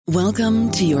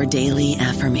Welcome to your daily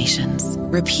affirmations.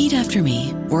 Repeat after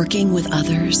me. Working with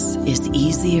others is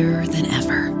easier than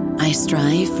ever. I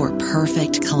strive for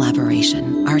perfect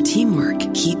collaboration. Our teamwork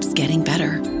keeps getting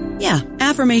better. Yeah,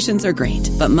 affirmations are great,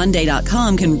 but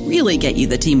Monday.com can really get you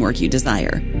the teamwork you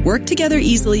desire. Work together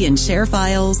easily and share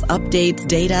files, updates,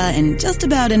 data, and just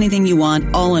about anything you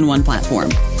want all in one platform.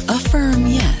 Affirm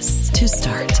yes to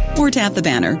start, or tap the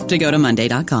banner to go to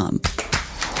Monday.com.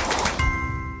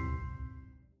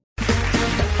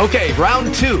 Okay,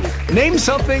 round two. Name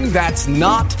something that's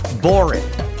not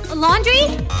boring. A laundry?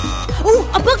 Ooh,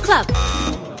 a book club.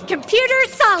 Computer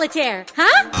solitaire,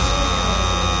 huh?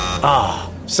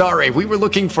 Ah, sorry, we were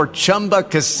looking for Chumba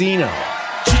Casino.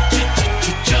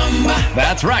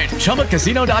 That's right,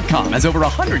 ChumbaCasino.com has over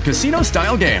 100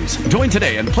 casino-style games. Join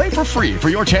today and play for free for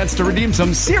your chance to redeem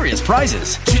some serious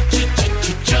prizes.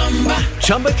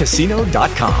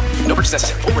 ChumbaCasino.com. No purchase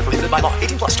necessary. Void where prohibited by law.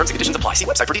 18 plus terms and conditions apply. See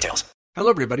website for details. Hello,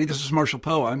 everybody. This is Marshall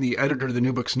Poe. I'm the editor of the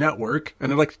New Books Network,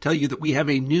 and I'd like to tell you that we have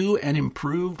a new and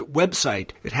improved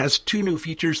website. It has two new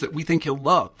features that we think you'll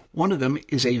love. One of them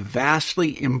is a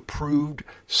vastly improved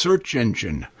search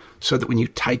engine, so that when you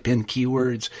type in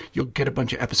keywords, you'll get a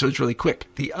bunch of episodes really quick.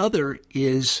 The other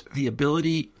is the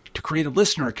ability to create a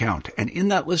listener account, and in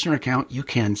that listener account, you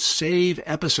can save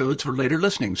episodes for later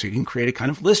listening, so you can create a kind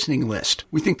of listening list.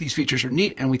 We think these features are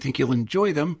neat, and we think you'll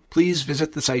enjoy them. Please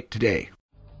visit the site today.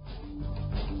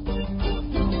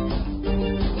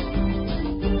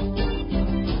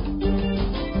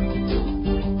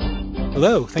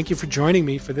 Hello, thank you for joining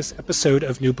me for this episode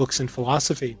of New Books in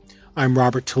Philosophy. I'm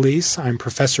Robert Talisse. I'm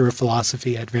professor of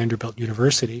philosophy at Vanderbilt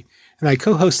University, and I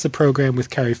co-host the program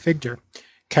with Carrie Figdor.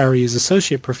 Carrie is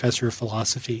associate professor of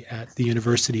philosophy at the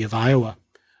University of Iowa.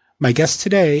 My guest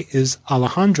today is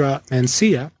Alejandra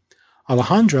Mancilla.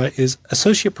 Alejandra is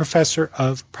associate professor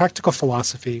of practical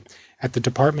philosophy at the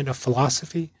Department of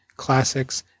Philosophy,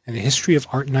 Classics, and the History of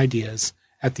Art and Ideas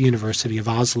at the University of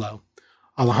Oslo.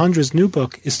 Alejandra's new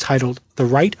book is titled The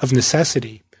Right of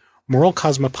Necessity, Moral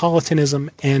Cosmopolitanism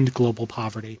and Global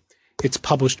Poverty. It's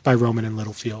published by Rowman and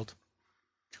Littlefield.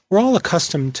 We're all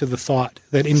accustomed to the thought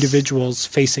that individuals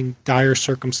facing dire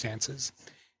circumstances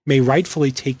may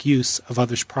rightfully take use of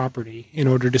others' property in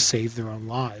order to save their own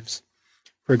lives.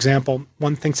 For example,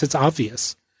 one thinks it's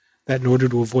obvious that in order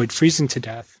to avoid freezing to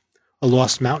death, a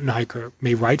lost mountain hiker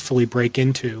may rightfully break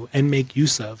into and make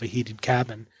use of a heated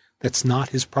cabin that's not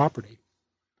his property.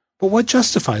 But what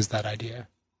justifies that idea?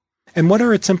 And what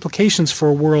are its implications for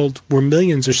a world where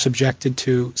millions are subjected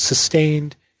to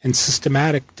sustained and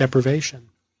systematic deprivation?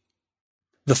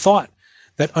 The thought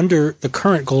that under the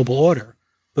current global order,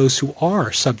 those who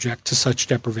are subject to such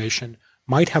deprivation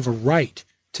might have a right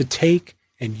to take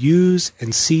and use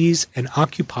and seize and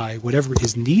occupy whatever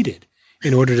is needed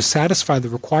in order to satisfy the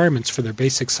requirements for their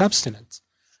basic subsistence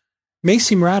may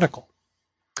seem radical.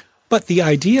 But the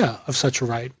idea of such a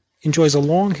right enjoys a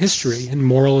long history in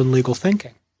moral and legal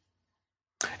thinking.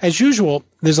 As usual,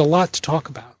 there's a lot to talk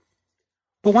about.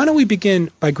 But why don't we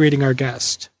begin by greeting our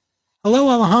guest? Hello,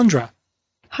 Alejandra.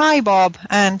 Hi, Bob,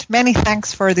 and many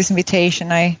thanks for this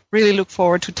invitation. I really look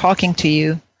forward to talking to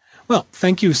you. Well,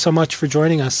 thank you so much for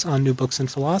joining us on New Books in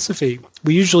Philosophy.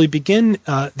 We usually begin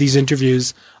these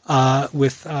interviews by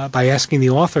asking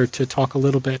the author to talk a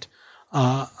little bit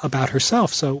about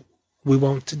herself, so we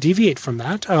won't deviate from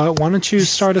that. Why don't you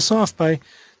start us off by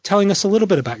telling us a little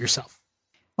bit about yourself?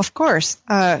 Of course.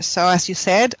 So as you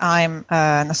said, I'm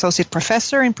an associate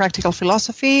professor in practical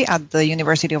philosophy at the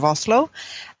University of Oslo,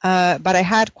 but I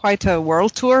had quite a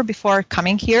world tour before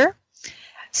coming here.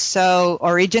 So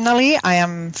originally, I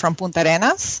am from Punta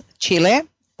Arenas, Chile,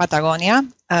 Patagonia,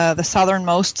 the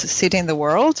southernmost city in the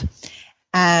world.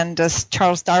 And as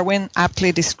Charles Darwin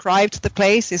aptly described the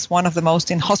place, is one of the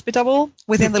most inhospitable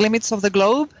within the limits of the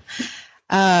globe.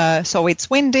 So it's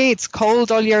windy, it's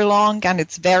cold all year long, and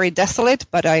it's very desolate,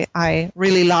 but I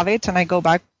really love it, and I go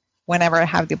back whenever I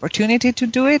have the opportunity to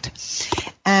do it.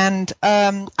 And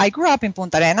I grew up in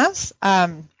Punta Arenas.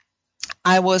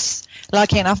 I was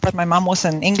lucky enough that my mom was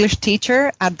an English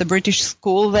teacher at the British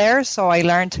school there, so I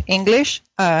learned English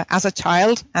as a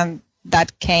child, and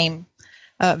that came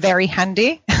very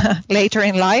handy later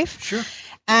in life. Sure.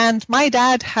 And my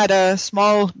dad had a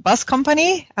small bus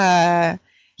company.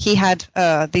 He had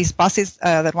these buses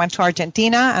that went to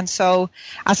Argentina. And so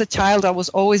as a child, I was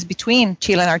always between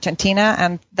Chile and Argentina.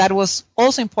 And that was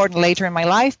also important later in my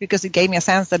life because it gave me a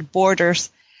sense that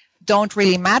borders don't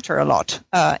really matter a lot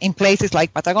in places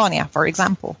like Patagonia, for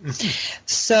example.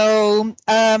 So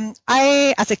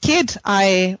as a kid,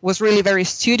 I was really very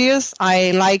studious.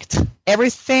 I liked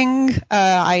everything.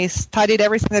 I studied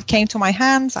everything that came to my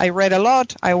hands. I read a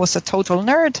lot. I was a total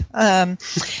nerd.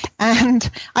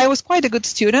 And I was quite a good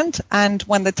student. And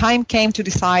when the time came to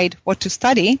decide what to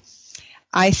study,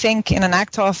 I think in an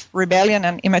act of rebellion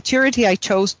and immaturity, I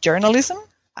chose journalism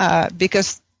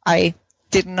because I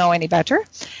didn't know any better.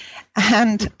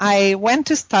 And I went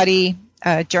to study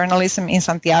journalism in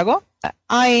Santiago.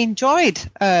 I enjoyed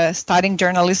studying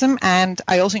journalism, and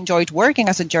I also enjoyed working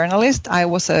as a journalist. I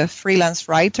was a freelance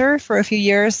writer for a few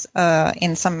years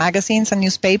in some magazines and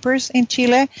newspapers in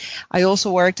Chile. I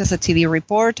also worked as a TV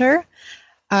reporter,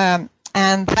 and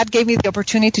that gave me the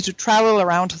opportunity to travel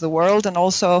around the world and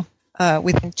also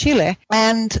within Chile.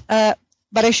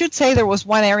 But I should say there was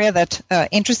one area that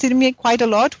interested me quite a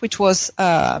lot, which was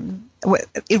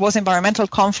it was environmental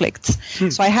conflicts.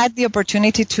 So I had the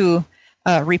opportunity to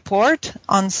report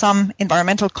on some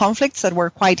environmental conflicts that were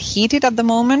quite heated at the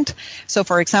moment. So,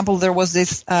 for example, there was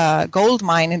this gold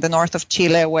mine in the north of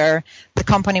Chile where the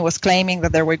company was claiming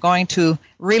that they were going to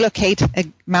relocate a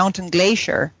mountain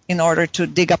glacier in order to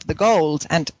dig up the gold,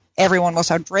 and everyone was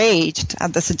outraged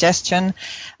at the suggestion.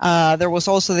 There was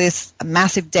also this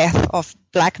massive death of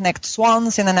black-necked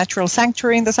swans in a natural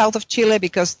sanctuary in the south of Chile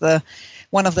because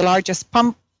one of the largest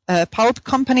pulp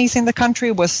companies in the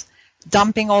country was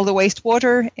dumping all the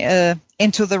wastewater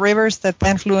into the rivers that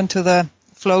then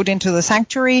flowed into the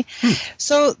sanctuary.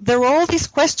 So there were all these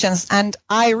questions, and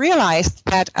I realized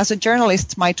that as a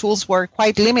journalist, my tools were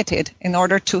quite limited in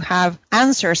order to have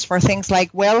answers for things like,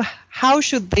 well, how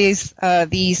should these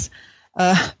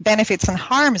benefits and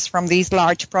harms from these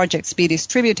large projects be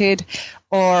distributed,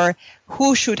 or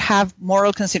who should have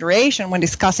moral consideration when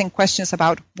discussing questions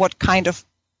about what kind of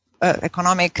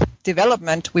economic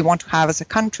development we want to have as a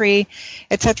country,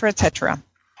 etc., etc.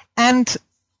 And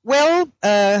well,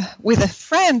 with a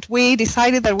friend, we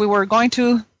decided that we were going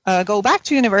to go back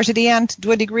to university and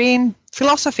do a degree in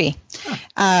philosophy,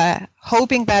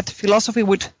 hoping that philosophy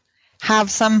would have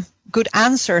some good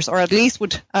answers, or at least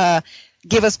would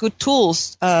give us good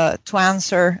tools to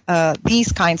answer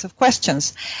these kinds of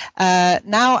questions.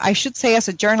 Now, I should say, as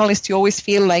a journalist, you always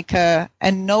feel like a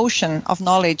notion of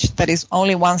knowledge that is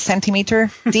only 1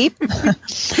 centimeter deep,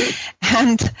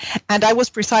 and I was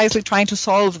precisely trying to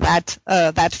solve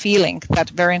that feeling,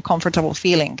 that very uncomfortable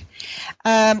feeling.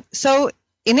 So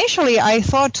initially, I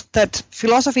thought that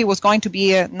philosophy was going to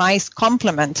be a nice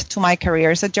complement to my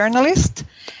career as a journalist.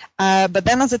 But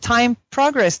then as the time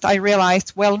progressed, I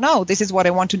realized, well, no, this is what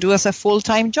I want to do as a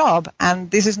full-time job.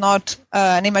 And this is not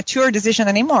an immature decision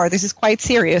anymore. This is quite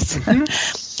serious.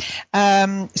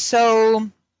 So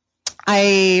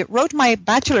I wrote my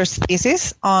bachelor's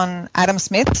thesis on Adam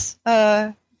Smith's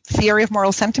theory of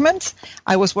moral sentiments.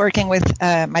 I was working with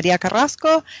Maria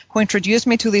Carrasco, who introduced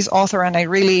me to this author, and I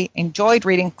really enjoyed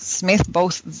reading Smith,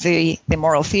 both the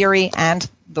moral theory and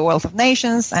The Wealth of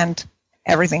Nations and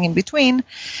everything in between.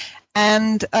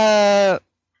 And I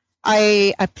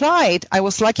applied. I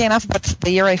was lucky enough that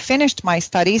the year I finished my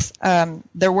studies,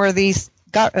 there were these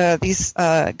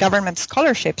government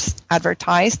scholarships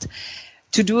advertised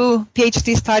to do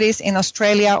PhD studies in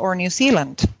Australia or New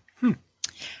Zealand.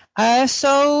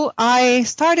 So I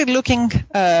started looking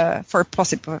for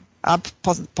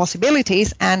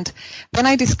possibilities, and then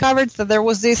I discovered that there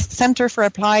was this Center for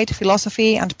Applied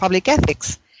Philosophy and Public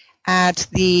Ethics at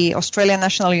the Australian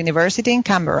National University in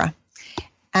Canberra.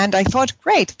 And I thought,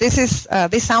 great, this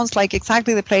sounds like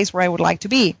exactly the place where I would like to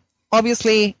be.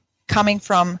 Obviously, coming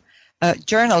from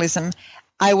journalism,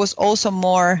 I was also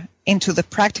more into the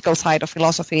practical side of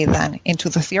philosophy than into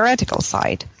the theoretical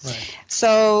side. Right.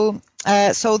 So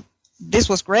this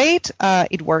was great.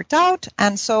 It worked out.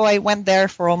 And so I went there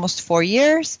for almost 4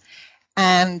 years.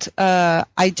 And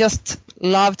I just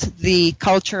loved the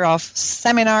culture of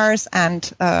seminars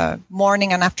and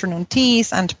morning and afternoon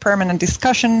teas and permanent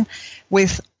discussion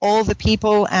with all the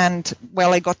people. And,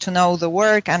 well, I got to know the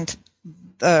work and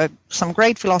some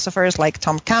great philosophers like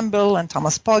Tom Campbell and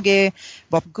Thomas Pogge,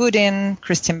 Bob Goodin,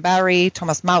 Christian Barry,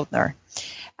 Thomas Mautner.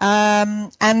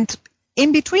 And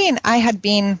in between, I had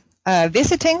been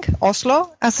visiting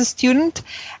Oslo as a student,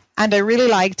 and I really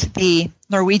liked the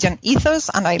Norwegian ethos,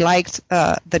 and I liked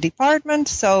the department.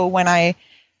 So when I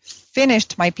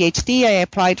finished my PhD, I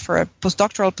applied for a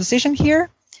postdoctoral position here,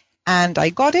 and I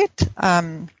got it.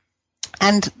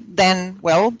 And then,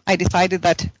 well, I decided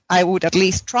that I would at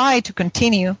least try to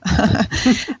continue.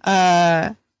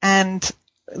 And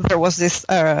there was this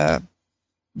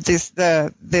this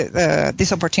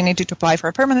opportunity to apply for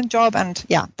a permanent job, and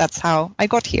yeah, that's how I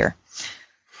got here.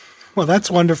 Well,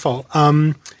 that's wonderful.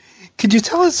 Could you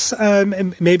tell us,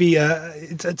 maybe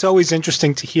it's always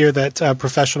interesting to hear that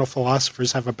professional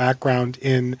philosophers have a background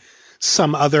in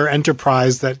some other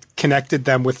enterprise that connected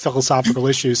them with philosophical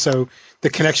issues. So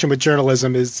the connection with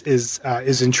journalism is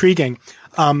intriguing.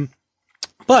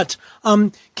 But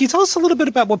can you tell us a little bit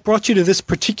about what brought you to this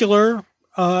particular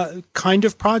kind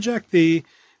of project, the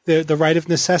right of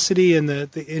necessity and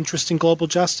the interest in global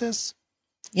justice?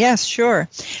 Yes, sure.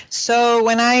 So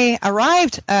when I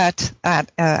arrived at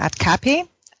CAPI,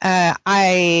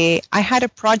 I had a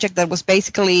project that was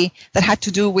basically that had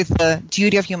to do with the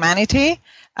duty of humanity.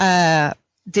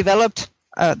 Developed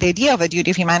the idea of a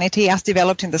duty of humanity as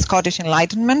developed in the Scottish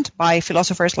Enlightenment by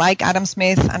philosophers like Adam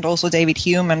Smith and also David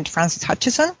Hume and Francis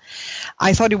Hutcheson.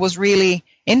 I thought it was really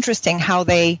interesting how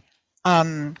they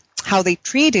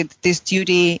treated this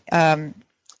duty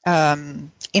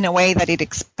in a way that it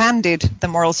expanded the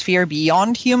moral sphere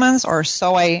beyond humans, or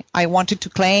so I wanted to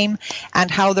claim,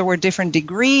 and how there were different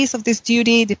degrees of this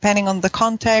duty depending on the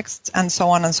context, and so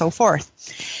on and so forth.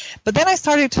 But then I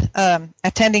started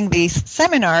attending these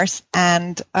seminars,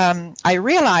 and I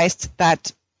realized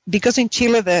that because in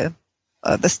Chile the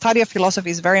study of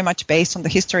philosophy is very much based on the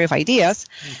history of ideas,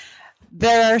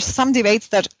 there are some debates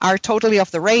that are totally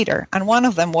off the radar, and one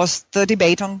of them was the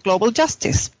debate on global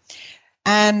justice.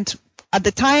 And at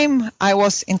the time I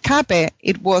was in CAPE,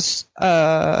 it was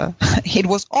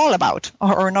all about,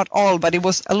 or not all, but it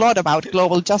was a lot about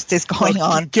global justice going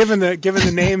on. Given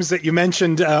the names that you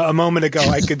mentioned a moment ago,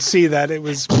 I could see that it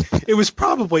was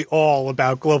probably all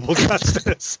about global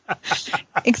justice.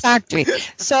 Exactly.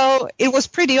 So it was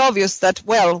pretty obvious that,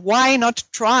 well, why not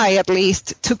try at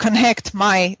least to connect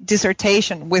my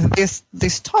dissertation with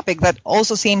this topic that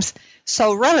also seems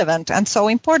so relevant and so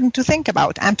important to think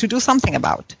about and to do something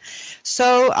about.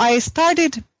 So I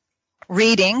started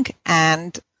reading,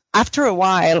 and after a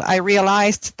while I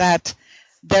realized that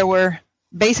there were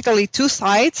basically two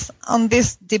sides on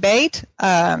this debate,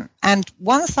 and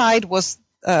one side was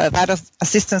that of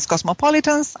assistance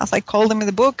cosmopolitans, as I call them in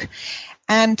the book,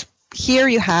 and here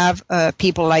you have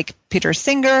people like Peter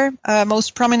Singer,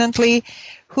 most prominently,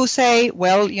 who say,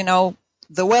 well, you know,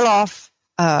 the well-off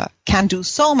can do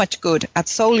so much good at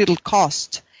so little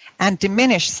cost and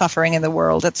diminish suffering in the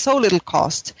world at so little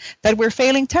cost that we're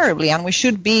failing terribly, and we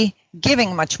should be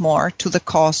giving much more to the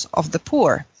cause of the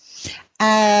poor.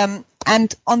 And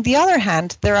on the other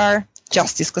hand, there are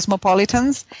justice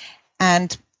cosmopolitans,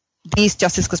 and these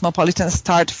justice cosmopolitans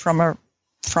start from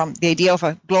the idea of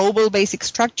a global basic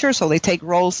structure, so they take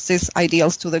Rawls's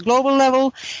ideals to the global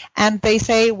level, and they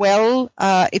say, well,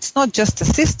 it's not just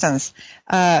assistance.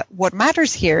 What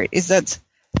matters here is that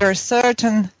there are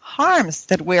certain harms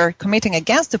that we're committing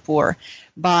against the poor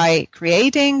by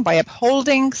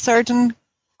upholding certain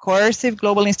coercive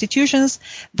global institutions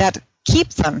that keep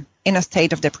them in a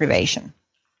state of deprivation.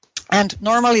 And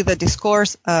normally the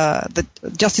discourse, the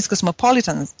justice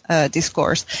cosmopolitan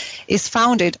discourse, is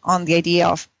founded on the idea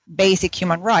of basic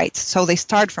human rights. So they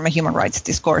start from a human rights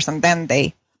discourse, and then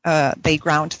they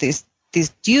ground these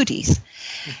duties.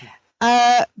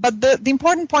 Mm-hmm. But the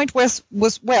important point was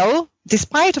well,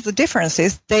 despite of the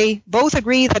differences, they both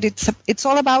agree that it's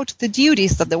all about the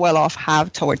duties that the well-off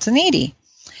have towards the needy.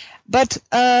 But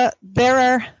there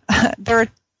are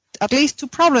at least two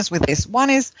problems with this. One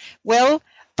is, well,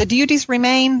 the duties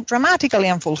remain dramatically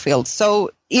unfulfilled.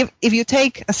 So if you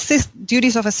take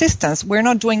duties of assistance, we're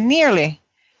not doing nearly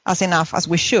as enough as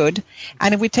we should.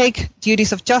 And if we take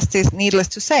duties of justice, needless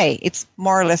to say, it's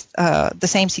more or less the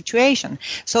same situation.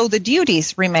 So the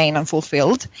duties remain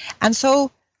unfulfilled. And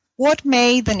so what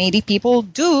may the needy people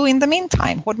do in the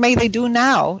meantime? What may they do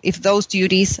now if those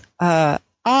duties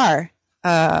are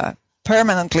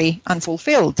permanently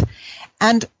unfulfilled?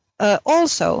 And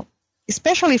also,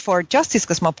 especially for justice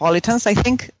cosmopolitans, I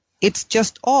think it's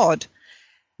just odd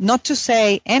not to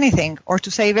say anything or to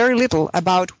say very little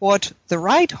about what the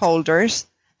right holders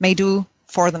may do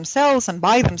for themselves and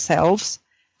by themselves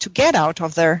to get out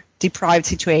of their deprived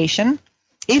situation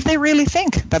if they really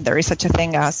think that there is such a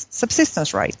thing as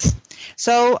subsistence rights.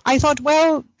 So I thought,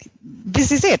 well,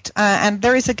 this is it, and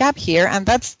there is a gap here, and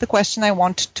that's the question I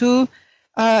want to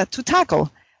tackle.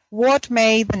 What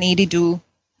may the needy do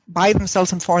by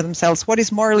themselves and for themselves? What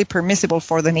is morally permissible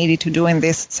for the needy to do in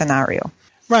this scenario?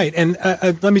 Right, and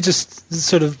let me just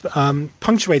sort of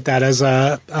punctuate that as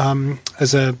a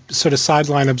sort of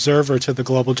sideline observer to the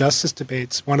global justice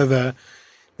debates. One of the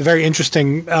very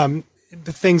interesting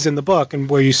things in the book, and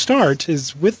where you start,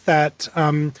 is with that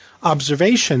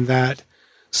observation that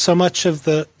so much of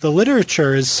the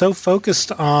literature is so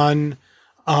focused on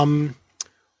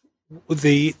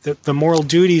the moral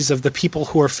duties of the people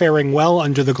who are faring well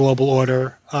under the global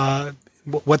order. So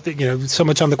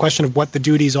much on the question of what the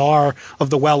duties are of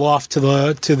the well-off to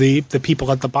the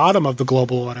people at the bottom of the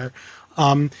global order.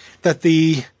 I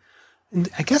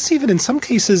guess even in some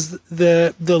cases,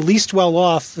 the least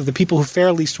well-off, the people who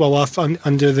fare least well-off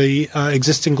under the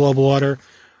existing global order,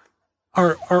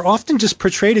 are often just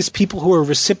portrayed as people who are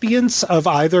recipients of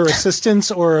either assistance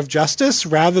or of justice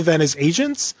rather than as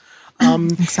agents.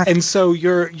 Exactly. And so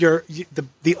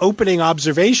the opening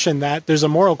observation that there's a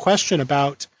moral question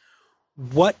about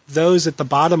what those at the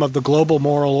bottom of the global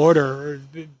moral order, or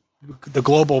the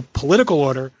global political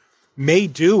order, may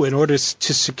do in order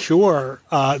to secure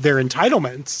their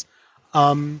entitlements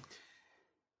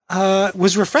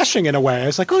was refreshing in a way. I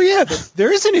was like, oh yeah,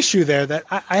 there is an issue there that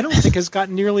I don't think has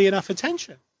gotten nearly enough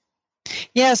attention.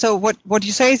 Yeah, so what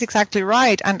you say is exactly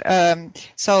right. And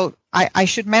so I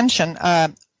should mention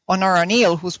Honora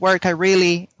O'Neill, whose work I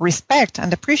really respect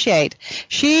and appreciate.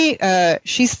 She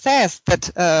says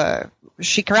that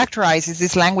she characterizes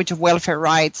this language of welfare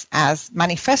rights as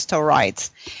manifesto rights.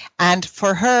 And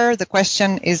for her, the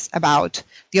question is about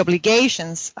the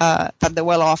obligations that the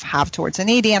well-off have towards the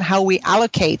needy and how we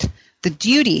allocate the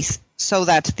duties so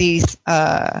that these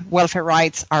welfare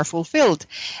rights are fulfilled.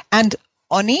 And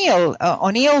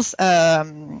O'Neill's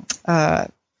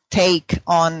take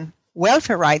on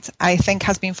welfare rights, I think,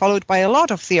 has been followed by a lot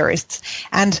of theorists.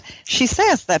 And she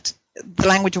says that the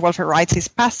language of welfare rights is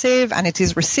passive and it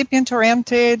is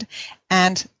recipient-oriented,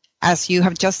 and as you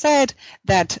have just said,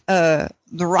 that the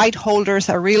right holders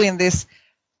are really in this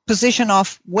position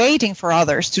of waiting for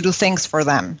others to do things for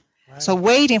them. Right. So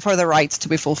waiting for the rights to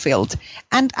be fulfilled.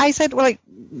 And I said, well,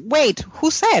 wait, who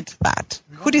said that?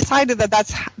 No. Who decided that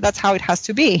that's how it has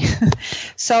to be?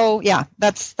 So yeah,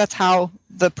 that's how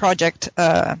the project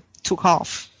took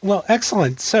off. Well,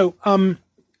 excellent. So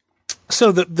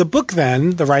So the book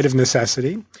then, The Right of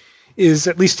Necessity, is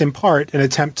at least in part an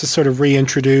attempt to sort of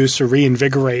reintroduce or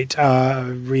reinvigorate,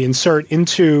 reinsert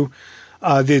into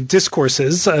the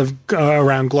discourses of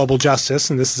around global justice,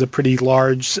 and this is a pretty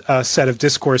large set of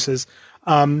discourses,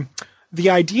 the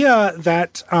idea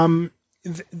that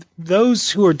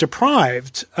those who are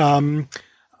deprived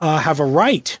have a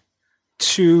right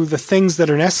to the things that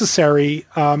are necessary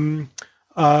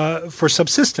for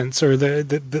subsistence, or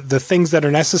the things that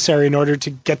are necessary in order to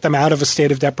get them out of a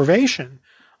state of deprivation.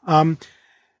 Now,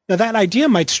 that idea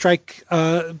might strike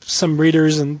some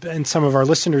readers and some of our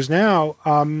listeners now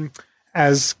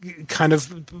as kind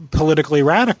of politically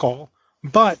radical.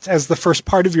 But as the first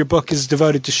part of your book is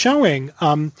devoted to showing,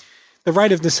 the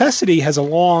right of necessity has a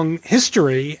long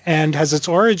history and has its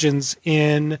origins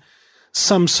in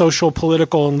some social,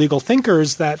 political, and legal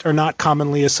thinkers that are not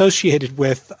commonly associated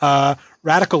with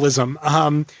radicalism,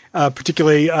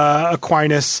 particularly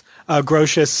Aquinas,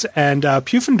 Grotius, and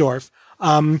Pufendorf.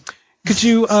 Could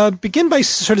you begin by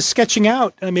sort of sketching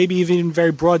out, maybe even in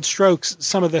very broad strokes,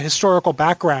 some of the historical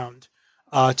background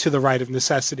to the right of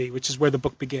necessity, which is where the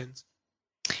book begins?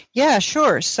 Yeah,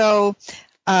 sure. So,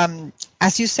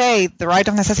 as you say, the right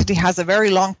of necessity has a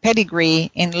very long pedigree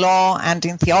in law and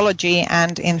in theology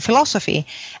and in philosophy.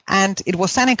 And it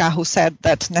was Seneca who said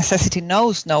that necessity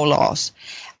knows no laws.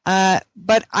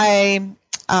 But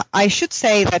I should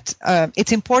say that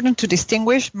it's important to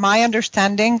distinguish my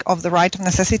understanding of the right of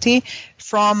necessity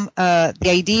from the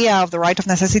idea of the right of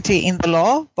necessity in the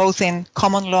law, both in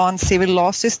common law and civil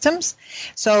law systems.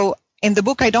 So in the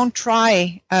book, I don't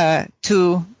try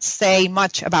to say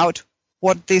much about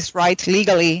what this right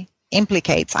legally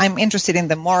implicates. I'm interested in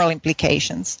the moral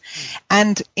implications.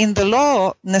 And in the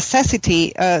law,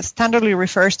 necessity standardly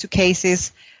refers to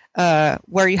cases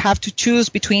where you have to choose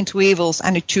between two evils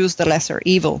and you choose the lesser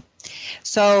evil.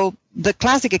 So the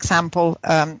classic example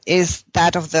is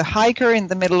that of the hiker in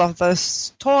the middle of the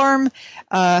storm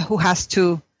who has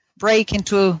to break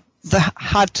into the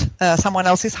hut, someone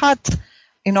else's hut,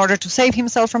 in order to save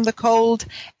himself from the cold,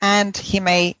 and he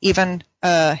may even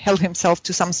help himself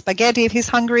to some spaghetti if he's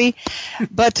hungry.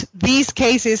 But these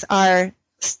cases are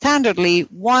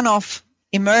standardly one-off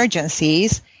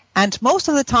emergencies, and most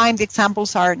of the time the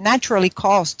examples are naturally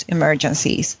caused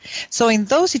emergencies. So in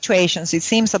those situations, it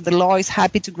seems that the law is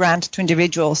happy to grant to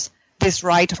individuals this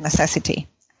right of necessity,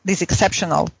 this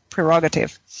exceptional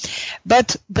prerogative.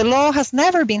 But the law has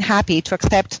never been happy to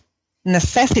accept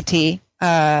necessity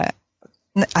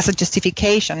as a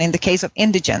justification in the case of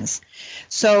indigence.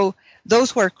 So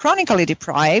those who are chronically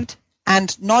deprived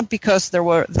And not because there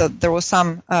was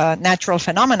some natural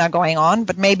phenomena going on,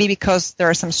 but maybe because there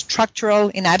are some structural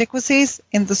inadequacies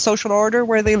in the social order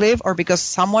where they live, or because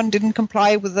someone didn't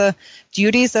comply with the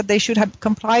duties that they should have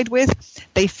complied with.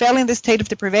 They fell in this state of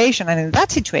deprivation, and in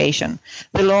that situation,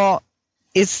 the law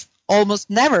is almost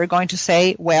never going to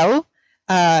say, well,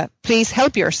 please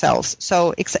help yourselves,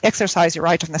 so exercise your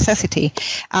right of necessity.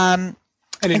 And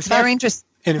it's very interesting.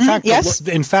 And in fact, yes?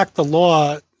 in fact, the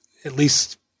law, at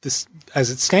least this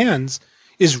as it stands,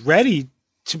 is ready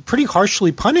to pretty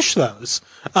harshly punish those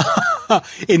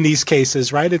in these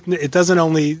cases, right? It doesn't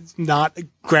only not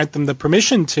grant them the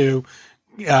permission to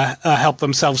help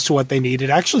themselves to what they need.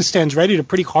 It actually stands ready to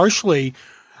pretty harshly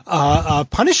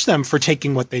punish them for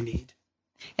taking what they need.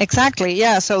 Exactly,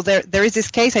 yeah. So there is this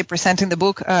case I present in the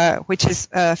book, which is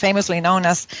famously known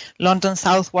as London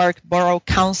Southwark Borough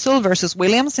Council versus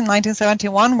Williams in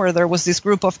 1971, where there was this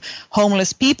group of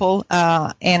homeless people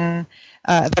that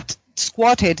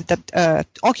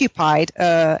occupied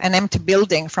an empty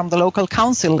building from the local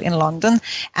council in London,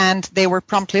 and they were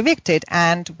promptly evicted.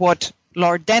 And what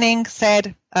Lord Denning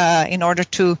said in order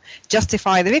to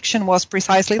justify the eviction was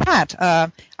precisely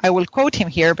that. I will quote him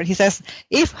here, but he says,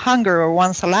 if hunger were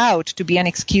once allowed to be an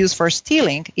excuse for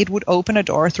stealing, it would open a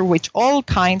door through which all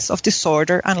kinds of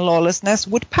disorder and lawlessness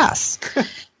would pass.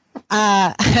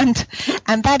 And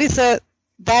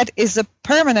that is a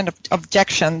permanent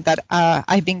objection that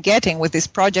I've been getting with this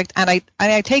project, and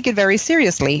I take it very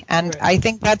seriously. And right. I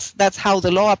think that's how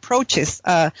the law approaches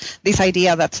this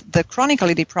idea that the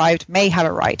chronically deprived may have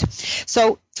a right.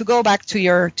 So to go back to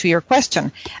your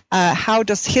question, how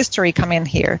does history come in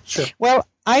here? Sure. Well,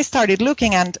 I started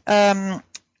looking, and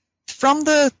from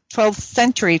the 12th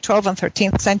and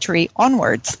 13th century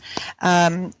onwards,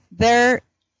 there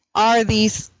are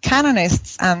these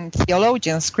canonists and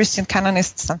theologians, Christian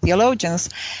canonists and theologians,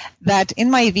 that,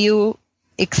 in my view,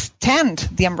 extend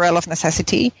the umbrella of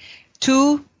necessity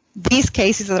to these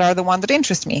cases that are the one that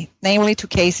interest me, namely to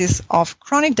cases of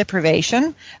chronic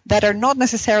deprivation that are not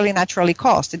necessarily naturally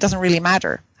caused. It doesn't really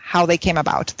matter how they came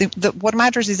about. What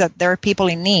matters is that there are people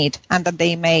in need and that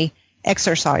they may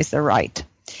exercise their right.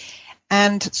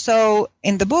 And so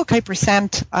in the book, I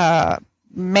present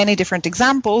many different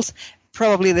examples.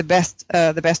 Probably the best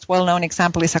well-known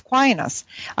example is Aquinas.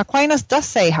 Aquinas does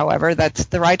say, however, that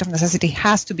the right of necessity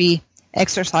has to be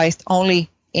exercised only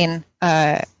in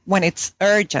when it's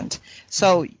urgent.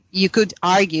 So you could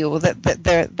argue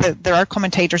that there are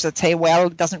commentators that say, well,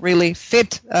 it doesn't really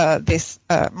fit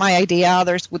my idea.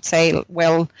 Others would say,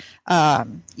 well,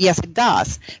 yes, it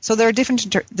does. So there are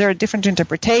different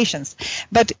interpretations.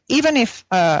 But even if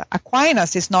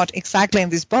Aquinas is not exactly in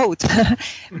this boat,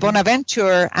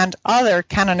 Bonaventure and other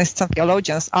canonists and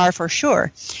theologians are for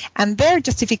sure. And their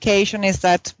justification is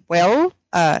that, well,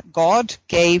 God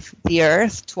gave the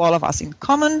earth to all of us in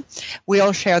common. We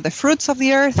all share the fruits of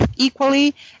the earth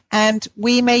equally, and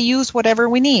we may use whatever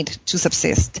we need to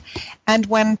subsist. And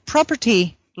when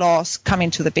property laws come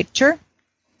into the picture,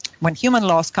 when human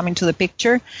laws come into the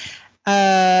picture,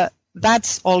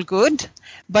 that's all good.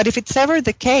 But if it's ever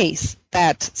the case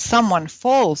that someone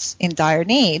falls in dire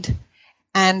need,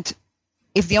 and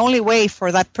if the only way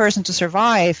for that person to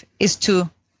survive is to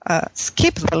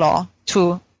skip the law,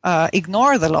 to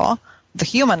ignore the law, the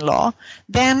human law,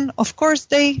 then of course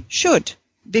they should,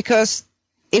 because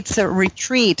it's a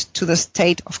retreat to the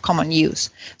state of common use.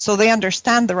 So they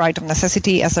understand the right of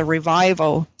necessity as a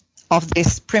revival of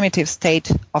this primitive state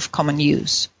of common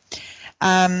use.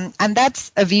 And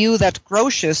that's a view that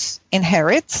Grotius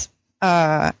inherits.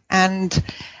 And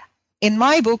in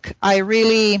my book, I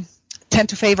really tend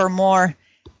to favor more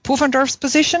Pufendorf's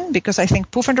position, because I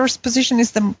think Pufendorf's position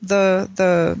is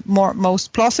the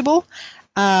most plausible.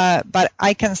 But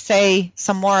I can say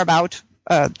some more about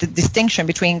the distinction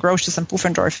between Grotius and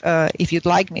Pufendorf, if you'd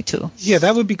like me to. Yeah,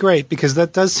 that would be great, because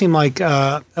that does seem like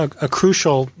a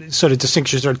crucial sort of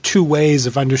distinction. There are two ways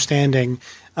of understanding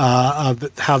how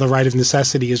the right of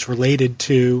necessity is related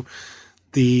to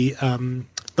the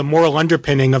moral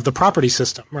underpinning of the property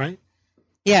system, right?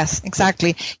 Yes,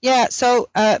 exactly. Yeah, so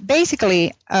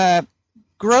basically,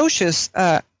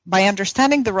 Grotius, by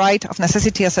understanding the right of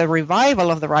necessity as a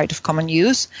revival of the right of common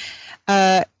use,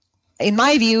 in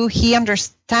my view, he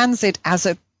understands it as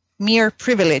a mere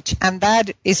privilege, and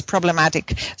that is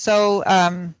problematic. So,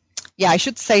 I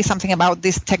should say something about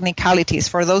these technicalities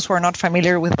for those who are not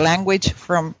familiar with language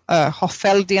from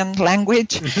Hoffeldian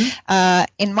language. Mm-hmm.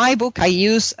 In my book, I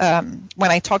use,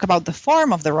 when I talk about the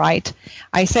form of the right,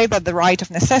 I say that the right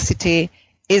of necessity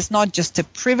is not just a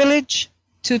privilege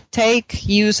to take,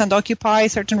 use, and occupy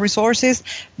certain resources,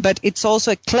 but it's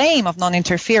also a claim of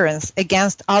non-interference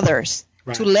against others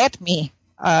to let me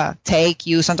take,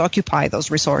 use, and occupy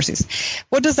those resources.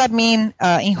 What does that mean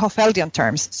in Hoffeldian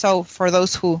terms? So for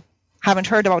those who haven't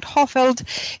heard about Hoffeld,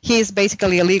 he's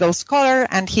basically a legal scholar,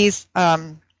 and he's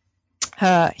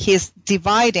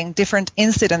dividing different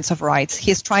incidents of rights.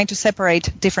 He's trying to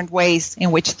separate different ways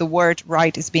in which the word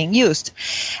right is being used.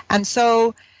 And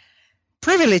so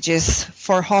privileges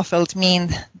for Hoffeld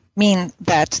mean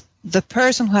that the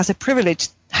person who has a privilege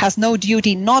has no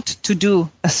duty not to do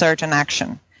a certain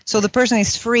action. So the person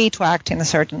is free to act in a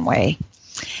certain way.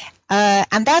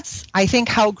 And that's, I think,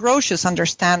 how Grotius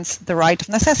understands the right of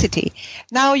necessity.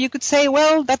 Now you could say,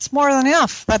 well, that's more than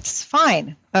enough. That's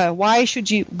fine. Why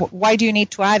do you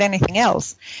need to add anything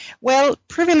else? Well,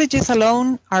 privileges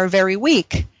alone are very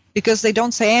weak because they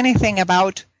don't say anything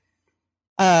about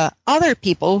other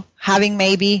people having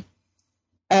maybe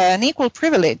an equal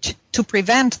privilege to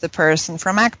prevent the person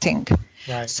from acting.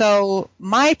 Right. So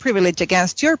my privilege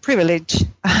against your privilege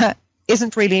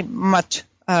isn't really much.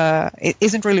 It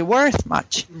isn't really worth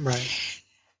much. Right.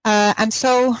 And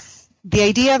so the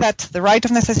idea that the right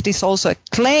of necessity is also a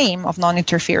claim of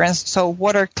non-interference. So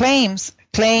what are claims?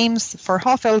 Claims for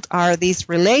Hoffeld are these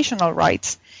relational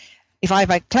rights. If I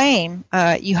have a claim,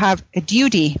 you have a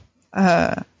duty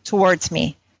towards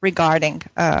me regarding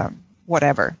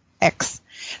whatever, X.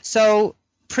 So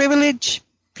privilege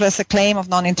plus a claim of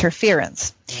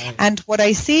non-interference. Right. And what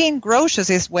I see in Grotius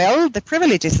is, well, the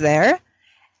privilege is there,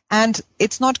 and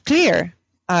it's not clear,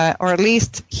 or at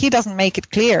least he doesn't make it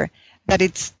clear, that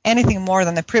it's anything more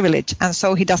than a privilege. And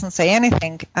so he doesn't say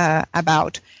anything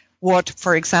about what,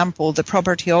 for example, the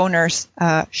property owners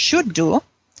should do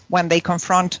when they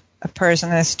confront a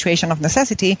person in a situation of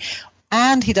necessity.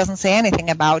 And he doesn't say anything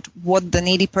about what the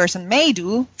needy person may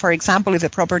do, for example, if the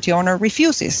property owner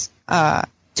refuses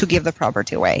to give the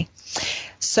property away.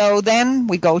 So then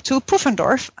we go to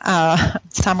Pufendorf,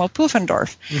 Samuel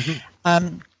Pufendorf.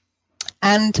 Mm-hmm.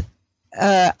 And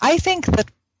I think that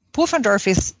Pufendorf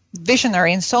is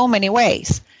visionary in so many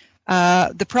ways.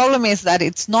 The problem is that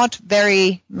it's not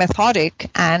very methodic,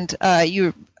 and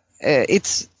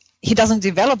he doesn't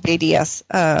develop the ideas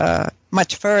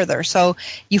much further. So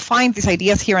you find these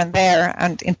ideas here and there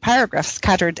and in paragraphs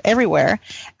scattered everywhere,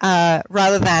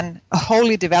 rather than a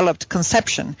wholly developed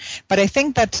conception. But I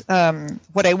think that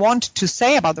what I want to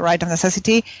say about the right of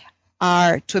necessity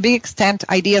are, to a big extent,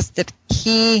 ideas that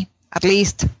he at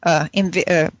least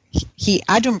he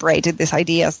adumbrated, these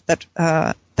ideas that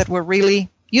were really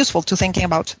useful to thinking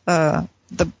about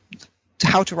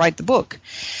how to write the book.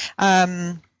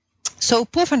 So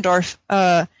Pufendorf,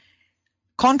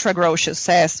 contra Grotius,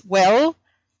 says, well,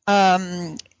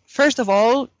 first of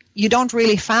all, you don't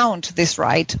really found this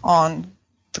right on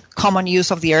the common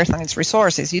use of the earth and its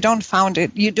resources. You don't found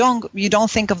it. You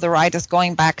don't think of the right as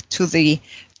going back to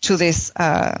this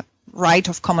right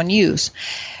of common use.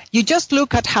 You just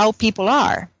look at how people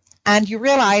are, and you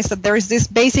realize that there is this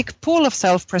basic pool of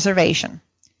self-preservation.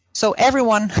 So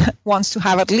everyone wants to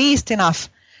have at least enough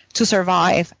to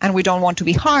survive, and we don't want to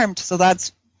be harmed. So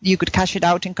that's, you could cash it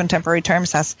out in contemporary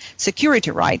terms as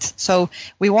security rights. So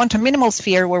we want a minimal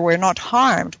sphere where we're not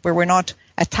harmed, where we're not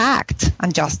attacked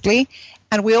unjustly,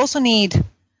 and we also need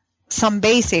some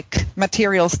basic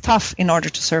material stuff in order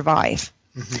to survive.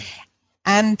 Mm-hmm.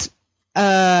 And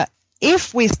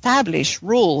if we establish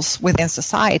rules within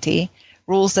society,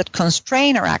 rules that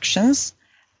constrain our actions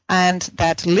and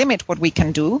that limit what we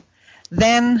can do,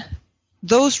 then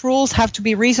those rules have to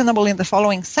be reasonable in the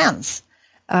following sense.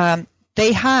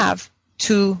 They have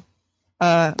to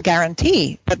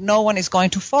guarantee that no one is going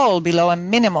to fall below a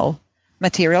minimal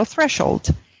material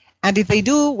threshold. And if they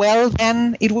do, well,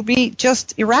 then it would be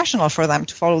just irrational for them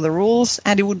to follow the rules,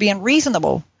 and it would be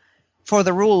unreasonable for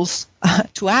the rules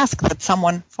to ask that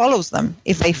someone follows them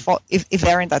if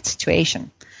they're in that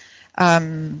situation.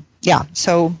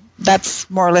 So that's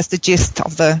more or less the gist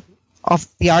of the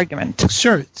argument.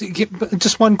 Sure.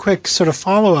 Just one quick sort of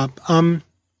follow-up.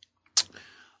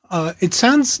 It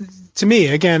sounds to me,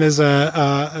 again, as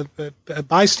a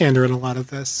bystander in a lot of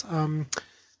this,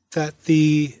 that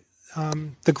the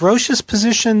Grotius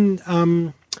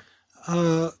position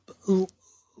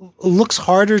looks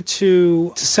harder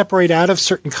to separate out of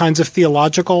certain kinds of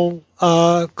theological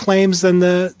claims than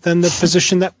the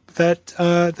position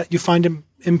that you find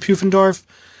in Pufendorf.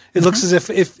 It looks as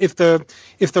if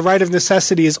the right of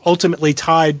necessity is ultimately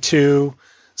tied to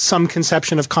some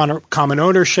conception of common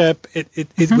ownership,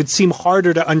 it would seem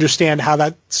harder to understand how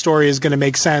that story is going to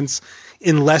make sense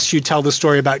unless you tell the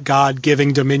story about God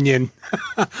giving dominion.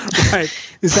 Right?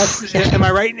 Am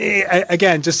I right?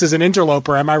 Again, just as an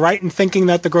interloper, am I right in thinking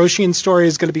that the Grotian story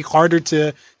is going to be harder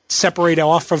to separate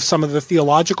off of some of the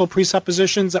theological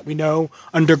presuppositions that we know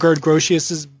undergird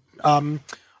Grotius's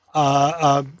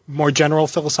more general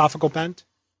philosophical bent?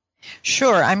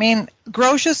 Sure. I mean,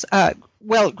 Grotius's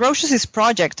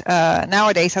project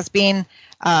nowadays has been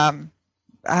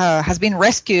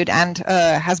rescued and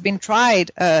has been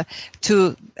tried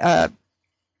to.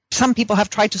 Some people have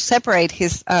tried to separate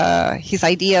his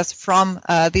ideas from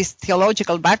this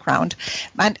theological background,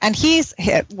 and he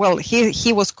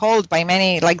was called by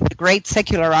many like the great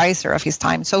secularizer of his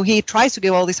time. So he tries to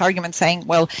give all these arguments saying,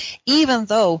 well, even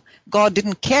though God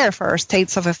didn't care for our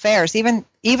states of affairs, even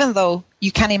though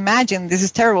you can imagine this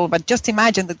is terrible, but just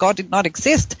imagine that God did not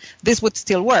exist, this would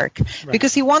still work. Right.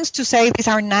 Because he wants to say these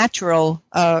are natural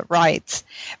rights.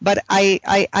 But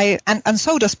and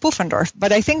so does Pufendorf.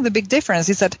 But I think the big difference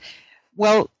is that,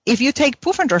 well, if you take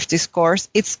Pufendorf's discourse,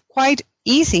 it's quite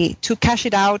easy to cash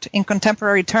it out in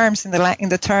contemporary terms in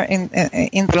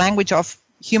the language of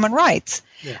human rights.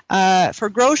 Yeah.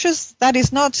 For Grotius, that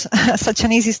is not such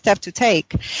an easy step to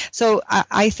take. So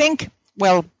I think,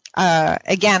 well,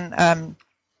 again,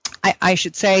 I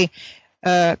should say,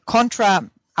 contra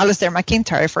Alasdair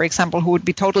MacIntyre, for example, who would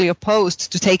be totally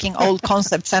opposed to taking old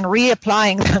concepts and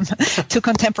reapplying them to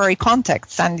contemporary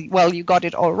contexts, and, well, you got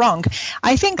it all wrong.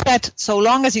 I think that so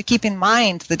long as you keep in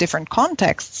mind the different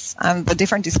contexts and the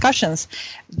different discussions,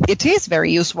 it is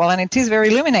very useful and it is very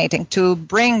illuminating to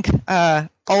bring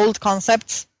old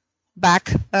concepts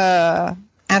back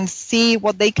and see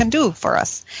what they can do for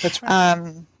us. That's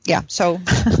right. Yeah. So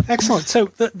excellent. So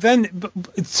then,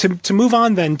 to move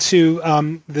on then to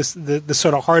the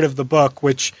sort of heart of the book,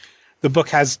 which the book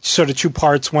has sort of two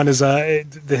parts. One is the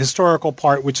historical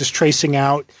part, which is tracing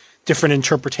out different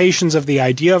interpretations of the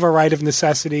idea of a right of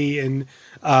necessity in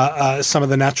some of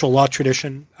the natural law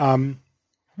tradition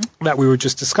that we were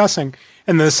just discussing.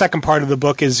 And then the second part of the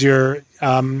book is your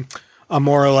a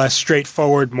more or less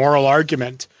straightforward moral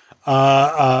argument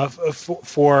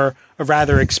for a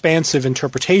rather expansive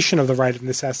interpretation of the right of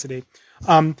necessity.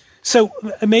 So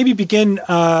maybe begin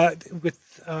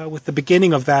with the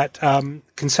beginning of that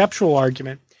conceptual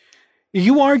argument.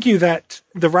 You argue that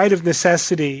the right of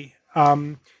necessity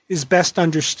is best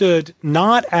understood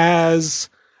not as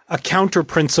a counter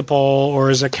principle or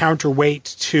as a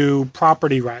counterweight to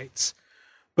property rights,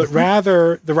 but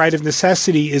rather the right of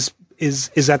necessity is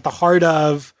at the heart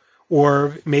of,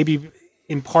 or maybe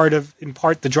in part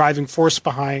the driving force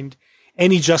behind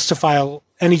any justifiable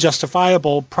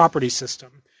property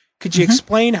system. Could you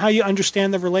explain how you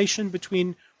understand the relation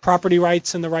between property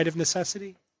rights and the right of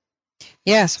necessity?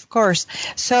 Yes, of course.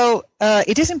 So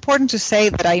it is important to say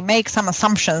that I make some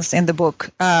assumptions in the book.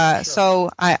 Sure.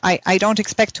 So I don't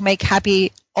expect to make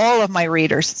happy all of my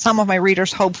readers, some of my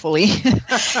readers, hopefully.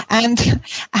 and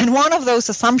one of those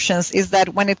assumptions is that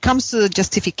when it comes to the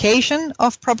justification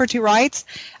of property rights,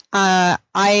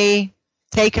 I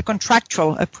take a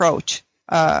contractual approach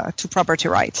to property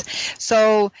rights.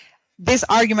 So this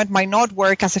argument might not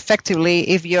work as effectively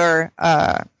if you're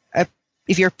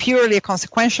purely a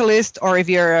consequentialist, or if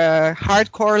you're a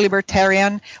hardcore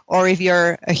libertarian, or if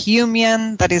you're a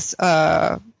Humean that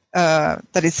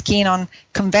is keen on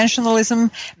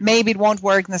conventionalism. Maybe it won't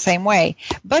work in the same way.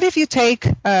 But if you take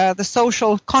the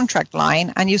social contract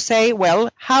line and you say, well,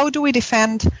 how do we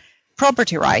defend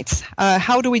property rights?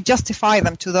 How do we justify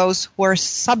them to those who are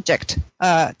subject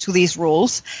to these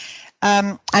rules?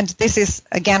 And this is,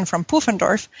 again, from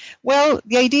Pufendorf. Well,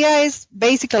 the idea is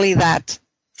basically that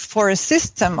for a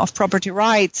system of property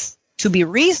rights to be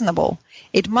reasonable,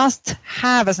 it must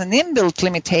have as an inbuilt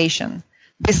limitation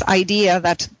this idea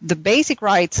that the basic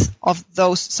rights of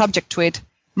those subject to it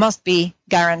must be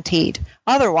guaranteed.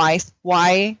 Otherwise,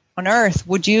 why on earth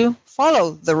would you follow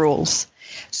the rules?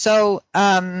 So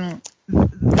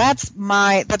that's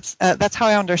how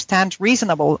I understand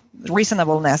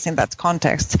reasonableness in that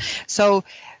context. So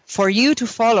for you to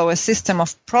follow a system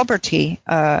of property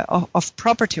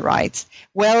rights,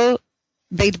 well,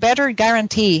 they'd better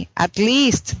guarantee at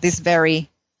least this very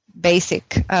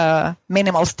basic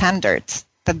minimal standards,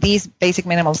 that these basic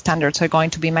minimal standards are going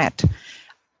to be met.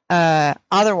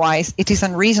 Otherwise, it is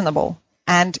unreasonable,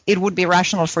 and it would be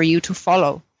rational for you to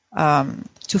follow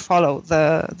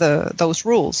those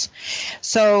rules.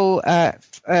 So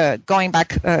going back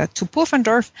to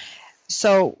Pufendorf,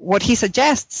 so what he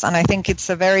suggests, and I think it's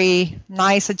a very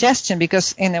nice suggestion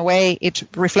because in a way it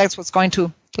reflects what's going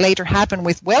to later happen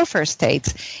with welfare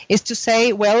states, is to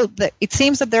say, well, it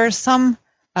seems that there are some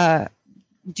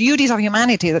duties of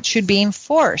humanity that should be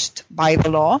enforced by the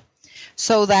law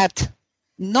so that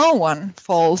no one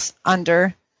falls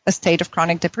under a state of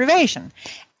chronic deprivation.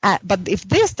 But if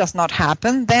this does not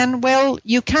happen, then, well,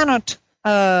 you cannot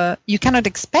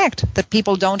expect that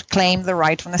people don't claim the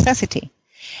right of necessity.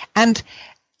 And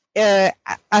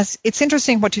as it's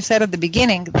interesting what you said at the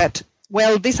beginning, that,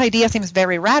 well, this idea seems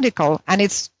very radical, and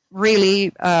it's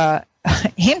really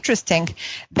interesting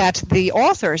that the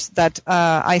authors that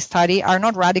I study are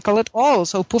not radical at all.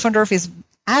 So Pufendorf is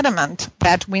adamant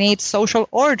that we need social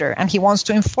order, and he wants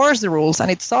to enforce the rules,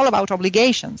 and it's all about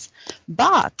obligations.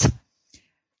 But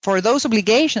for those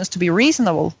obligations to be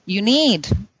reasonable, you need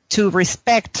to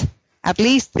respect at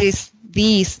least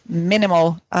these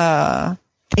minimal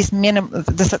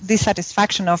this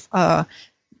satisfaction of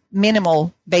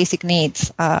minimal basic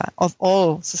needs of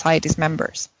all society's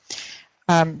members.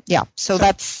 So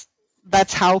that's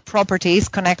how property is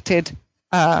connected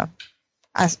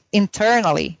as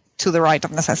internally to the right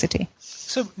of necessity.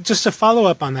 So just to follow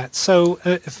up on that, so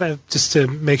just to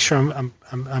make sure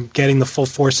I'm getting the full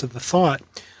force of the thought,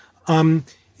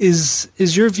 is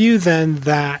your view then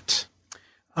that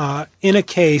in a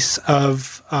case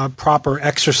of proper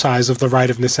exercise of the right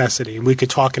of necessity, and we could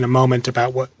talk in a moment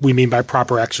about what we mean by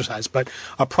proper exercise, but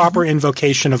a proper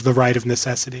invocation of the right of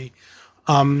necessity.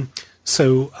 In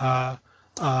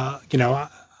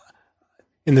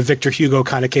the Victor Hugo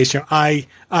kind of case, I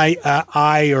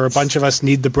or a bunch of us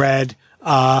need the bread.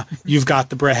 You've got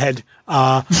the bread.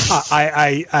 I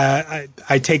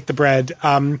take the bread.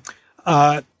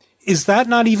 Is that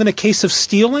not even a case of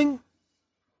stealing?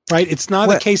 Right? It's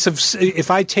not a case of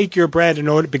if I take your bread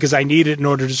because I need it in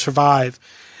order to survive.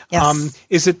 Yes.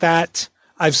 Is it that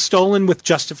I've stolen with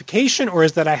justification, or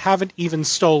is that I haven't even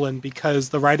stolen because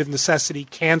the right of necessity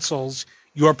cancels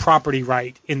your property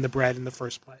right in the bread in the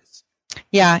first place?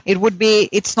 Yeah,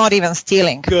 it's not even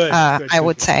stealing. Good. I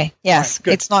would say. Yes,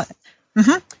 right, it's not.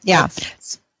 Mm-hmm, yeah.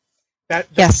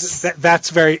 That's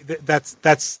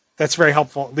very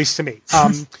helpful, at least to me.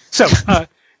 So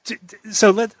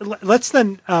let's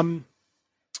then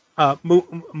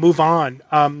move on.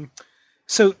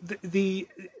 So the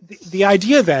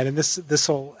idea then, and this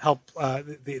will help.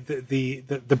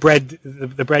 The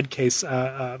bread case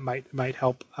might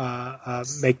help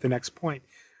make the next point.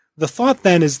 The thought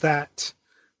then is that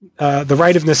the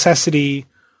right of necessity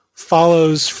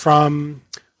follows from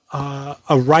a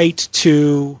right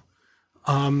to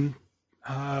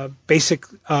basic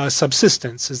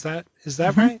subsistence. Is that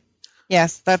mm-hmm. right?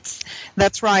 Yes,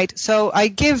 that's right. So I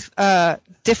give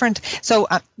different. So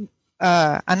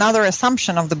another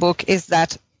assumption of the book is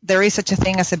that there is such a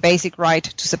thing as a basic right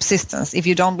to subsistence. If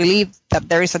you don't believe that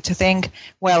there is such a thing,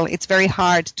 well, it's very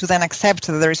hard to then accept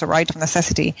that there is a right of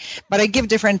necessity. But I give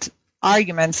different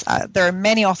arguments. There are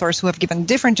many authors who have given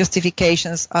different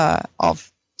justifications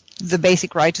of the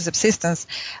basic right to subsistence.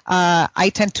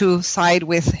 I tend to side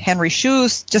with Henry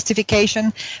Schu's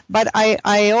justification, but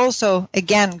I also,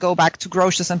 again, go back to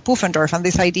Grotius and Pufendorf and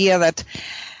this idea that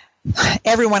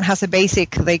everyone has a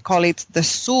basic, they call it the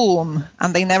sum,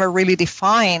 and they never really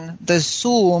define the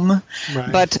sum,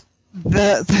 right. But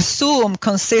the sum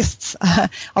consists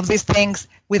of these things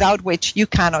without which you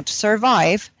cannot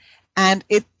survive, and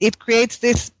it creates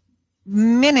this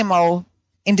minimal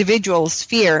individual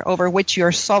sphere over which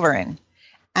you're sovereign.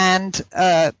 And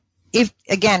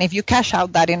if you cash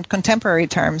out that in contemporary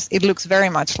terms, it looks very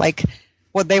much like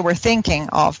what they were thinking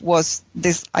of was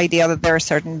this idea that there are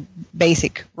certain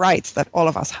basic rights that all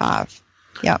of us have.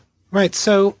 Yeah. Right.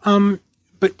 So,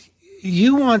 but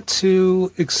you want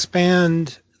to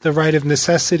expand the right of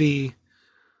necessity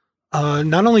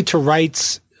not only to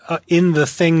rights in the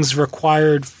things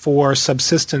required for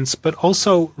subsistence, but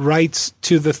also rights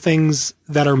to the things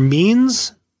that are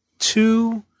means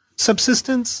to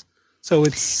subsistence. So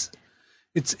it's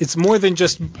more than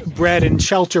just bread and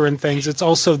shelter and things. It's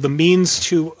also the means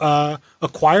to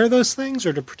acquire those things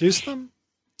or to produce them.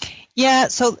 Yeah,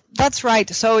 so that's right.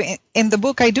 So in the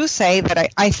book, I do say that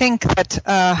I think that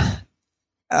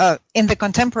in the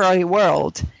contemporary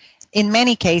world, in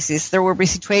many cases, there will be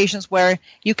situations where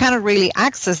you cannot really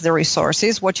access the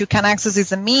resources. What you can access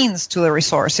is the means to the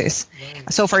resources. Right.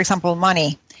 So, for example,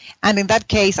 money. And in that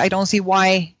case, I don't see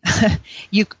why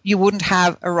you wouldn't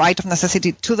have a right of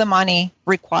necessity to the money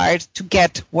required to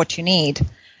get what you need,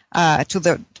 to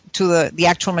the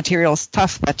actual material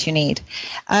stuff that you need.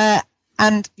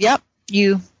 And yeah,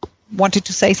 you wanted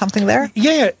to say something there?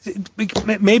 Yeah,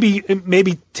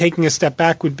 maybe taking a step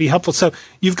back would be helpful. So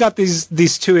you've got these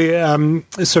two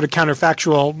sort of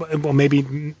counterfactual. Well,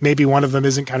 maybe one of them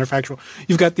isn't counterfactual.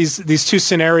 You've got these two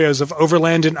scenarios of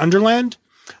overland and underland.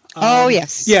 Oh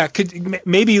yes. Yeah.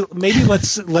 Maybe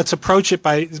let's approach it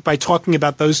by talking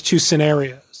about those two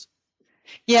scenarios.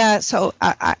 Yeah, so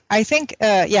I think,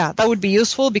 that would be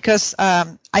useful because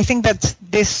I think that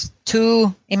these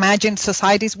two imagined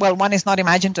societies, well, one is not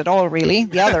imagined at all, really.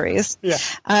 The other is. Yeah.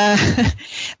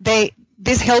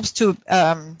 This helps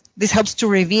to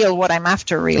reveal what I'm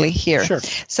after, really, here. Sure.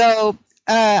 So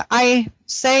I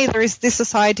say there is this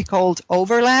society called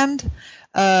Overland,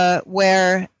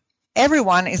 where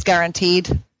everyone is guaranteed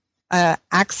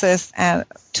access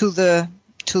to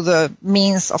the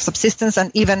means of subsistence,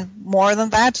 and even more than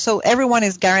that. So everyone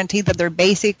is guaranteed that their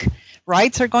basic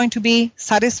rights are going to be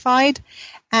satisfied.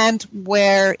 And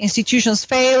where institutions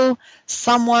fail,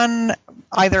 someone,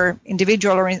 either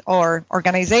individual or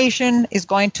organization, is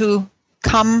going to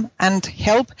come and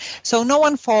help. So no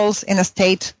one falls in a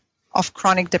state of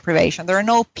chronic deprivation. There are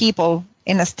no people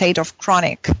in a state of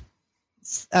chronic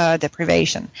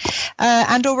deprivation.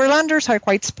 And Overlanders are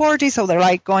quite sporty, so they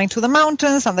like going to the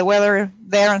mountains, and the weather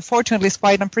there, unfortunately, is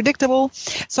quite unpredictable.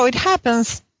 So it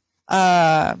happens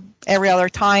every other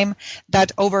time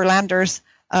that Overlanders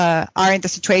are in the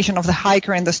situation of the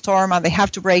hiker in the storm, and they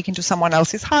have to break into someone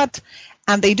else's hut,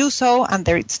 and they do so, and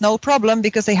it's no problem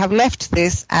because they have left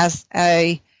this as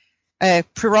a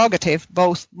prerogative,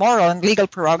 both moral and legal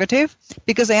prerogative,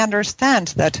 because they understand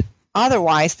that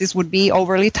otherwise this would be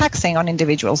overly taxing on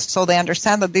individuals. So they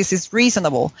understand that this is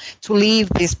reasonable to leave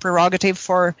this prerogative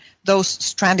for those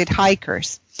stranded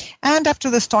hikers. And after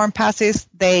the storm passes,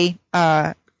 they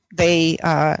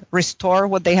restore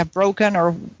what they have broken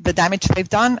or the damage they've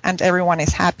done, and everyone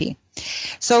is happy.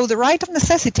 So the right of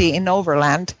necessity in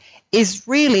Overland is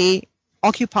really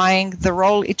occupying the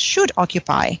role it should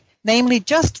occupy, namely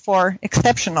just for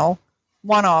exceptional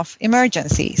one-off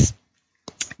emergencies.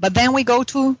 But then we go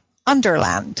to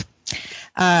Underland,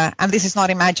 and this is not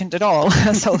imagined at all.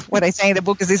 So what I say in the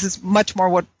book is this is much more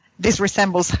what this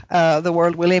resembles the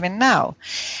world we live in now.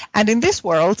 And in this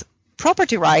world,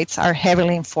 property rights are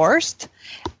heavily enforced,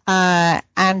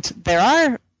 and there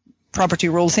are property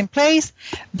rules in place,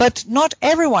 but not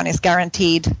everyone is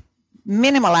guaranteed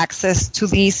minimal access to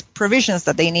these provisions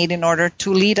that they need in order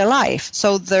to lead a life.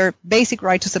 So their basic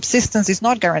right to subsistence is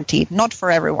not guaranteed, not for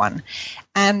everyone.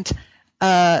 And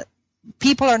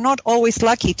people are not always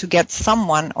lucky to get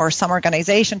someone or some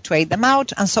organization to aid them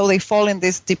out, and so they fall in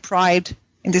this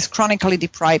chronically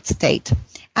deprived state.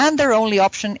 And their only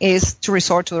option is to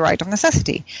resort to the right of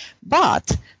necessity.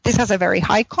 But this has a very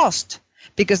high cost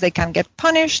because they can get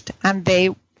punished and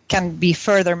they can be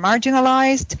further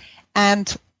marginalized.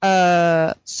 And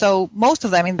so most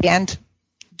of them in the end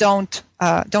don't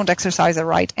exercise the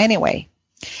right anyway.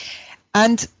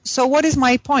 And so what is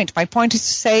my point? My point is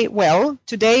to say, well,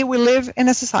 today we live in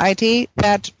a society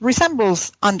that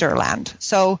resembles Underland.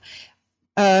 So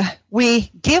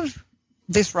we give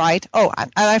this right. Oh,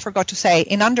 and I forgot to say,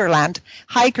 in Underland,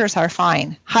 hikers are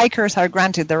fine. Hikers are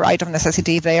granted the right of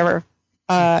necessity if they are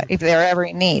ever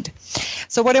in need.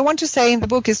 So what I want to say in the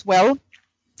book is, well,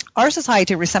 our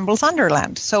society resembles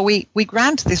Underland. So we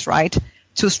grant this right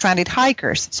to stranded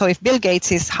hikers. So if Bill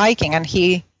Gates is hiking and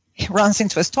he runs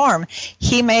into a storm,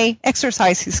 he may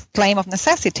exercise his claim of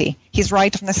necessity, his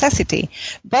right of necessity.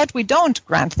 But we don't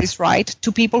grant this right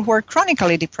to people who are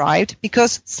chronically deprived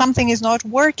because something is not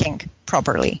working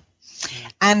properly.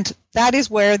 And that is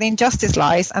where the injustice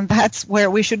lies, and that's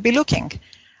where we should be looking.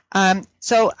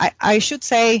 So I should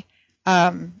say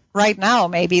right now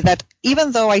maybe that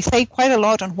even though I say quite a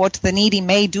lot on what the needy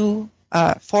may do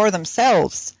for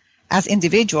themselves as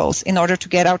individuals in order to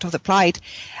get out of the plight,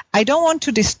 I don't want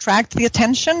to distract the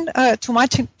attention too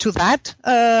much to that,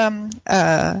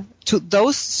 to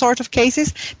those sort of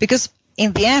cases, because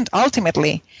in the end,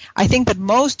 ultimately, I think that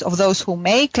most of those who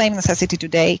may claim necessity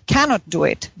today cannot do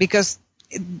it because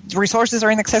resources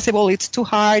are inaccessible, it's too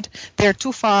hard, they're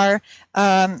too far,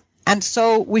 and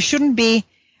so we shouldn't be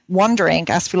wondering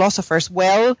as philosophers,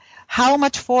 well, how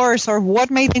much force or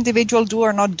what may the individual do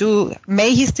or not do?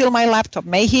 May he steal my laptop?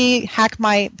 May he hack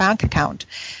my bank account?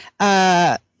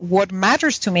 What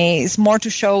matters to me is more to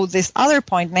show this other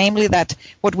point, namely that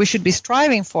what we should be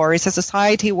striving for is a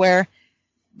society where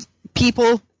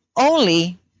people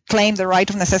only claim the right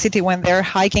of necessity when they're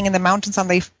hiking in the mountains and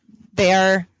they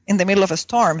are in the middle of a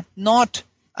storm, not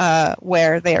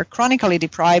where they are chronically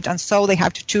deprived, and so they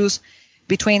have to choose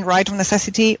between right of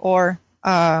necessity or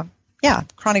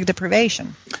chronic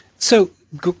deprivation. So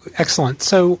excellent.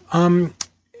 So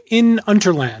in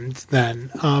Underland,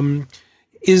 then,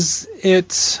 is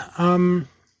it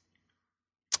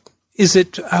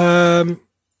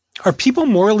are people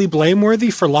morally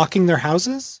blameworthy for locking their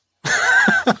houses?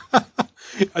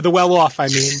 The well-off, I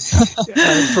mean,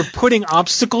 for putting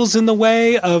obstacles in the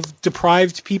way of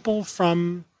deprived people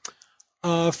from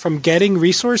getting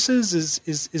resources?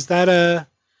 Is that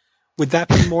Would that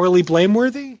be morally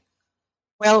blameworthy?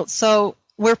 Well, so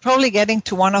we're probably getting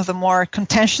to one of the more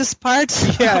contentious parts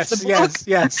of the book.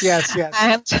 Yes.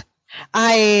 And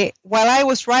while I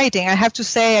was writing, I have to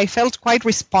say I felt quite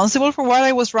responsible for what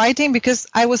I was writing, because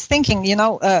I was thinking,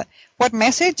 what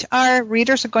message our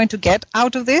readers are going to get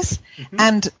out of this? Mm-hmm.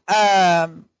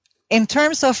 And in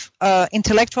terms of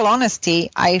intellectual honesty,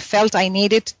 I felt I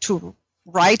needed to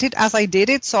write it as I did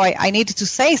it, so I needed to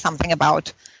say something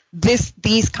about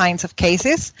these kinds of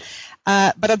cases.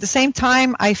 But at the same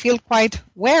time, I feel quite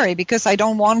wary, because I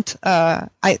don't want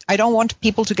I don't want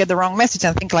people to get the wrong message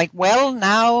and think like, well,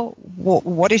 now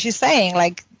what is she saying?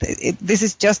 Like, this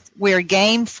is just, we're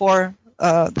game for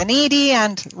the needy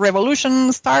and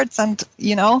revolution starts, and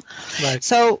Right.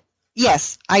 So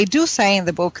yes, I do say in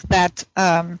the book that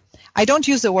I don't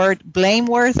use the word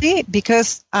blameworthy,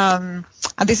 because and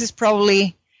this is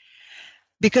probably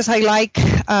because I like,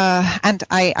 and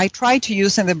I try to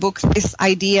use in the book this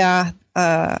idea,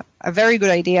 a very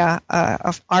good idea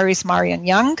of Iris Marion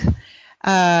Young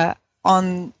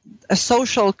on a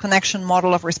social connection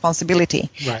model of responsibility.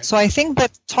 Right. So I think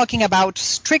that talking about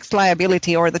strict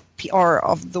liability or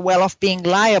of the well-off being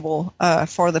liable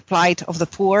for the plight of the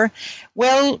poor,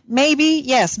 well, maybe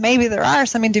there are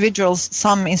some individuals,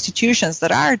 some institutions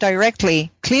that are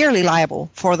clearly liable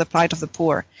for the plight of the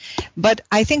poor. But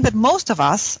I think that most of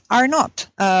us are not.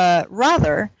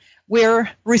 Rather, we're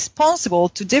responsible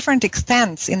to different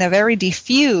extents in a very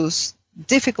diffuse,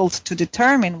 difficult to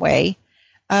determine way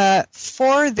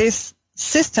for this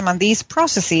system and these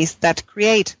processes that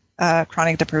create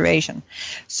chronic deprivation.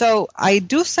 So I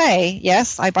do say,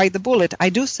 yes, I bite the bullet. I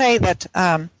do say that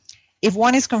if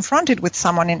one is confronted with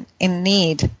someone in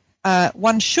need,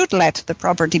 one should let the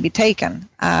property be taken.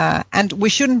 And we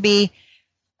shouldn't be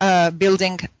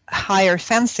building higher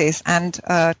fences and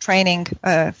training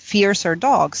fiercer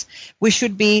dogs. We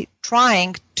should be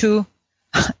trying to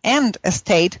end a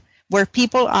state where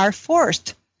people are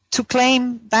forced to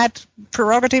claim that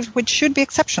prerogative, which should be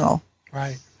exceptional.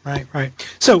 Right.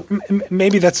 So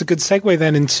maybe that's a good segue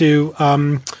then into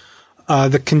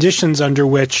the conditions under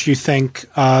which you think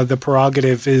the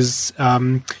prerogative is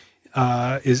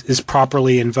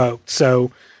properly invoked.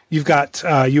 So you've got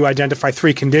you identify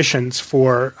 3 conditions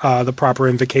for the proper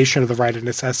invocation of the right of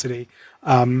necessity.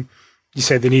 You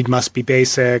say the need must be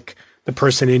basic. The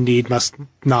person in need must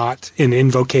not,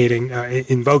 invoking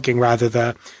rather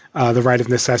the right of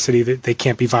necessity, that they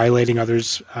can't be violating other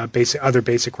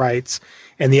basic rights,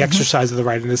 and the exercise of the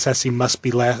right of necessity must be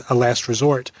a last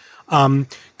resort.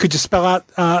 Could you spell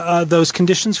out those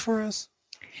conditions for us?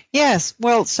 Yes.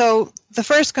 Well, so the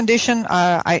first condition,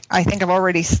 I think I've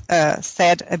already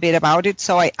said a bit about it.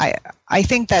 So I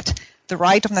think that the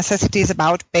right of necessity is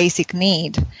about basic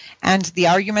need, and the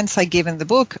arguments I give in the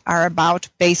book are about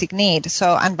basic need.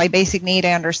 So, and by basic need,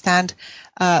 I understand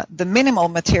the minimal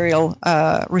material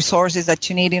resources that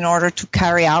you need in order to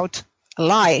carry out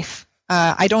life.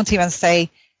 I don't even say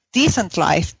decent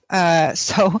life.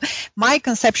 So my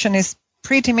conception is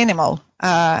pretty minimal,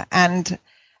 and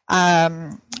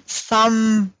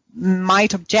some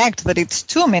might object that it's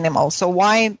too minimal. So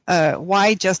why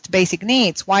just basic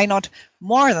needs? Why not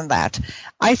more than that?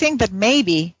 I think that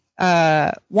maybe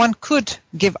one could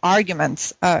give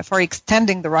arguments for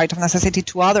extending the right of necessity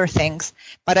to other things,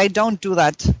 but I don't do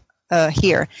that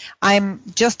here. I'm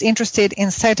just interested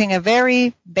in setting a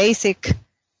very basic,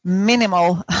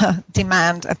 minimal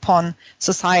demand upon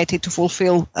society to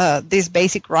fulfill these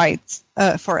basic rights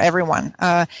for everyone.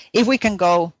 If we can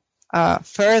go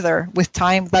further with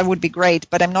time, that would be great,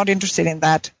 but I'm not interested in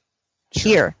that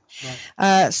here.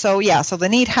 Right. So the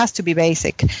need has to be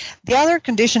basic. The other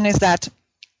condition is that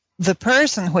the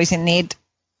person who is in need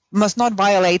must not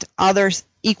violate others'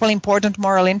 equally important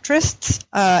moral interests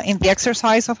in the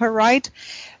exercise of her right.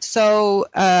 So,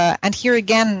 and here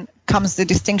again comes the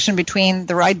distinction between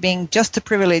the right being just a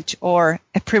privilege or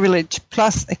a privilege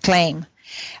plus a claim.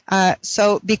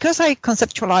 So because I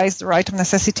conceptualize the right of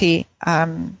necessity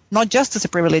not just as a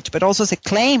privilege, but also as a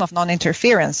claim of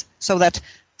non-interference, so that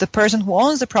the person who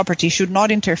owns the property should not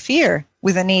interfere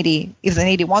with the needy if the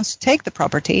needy wants to take the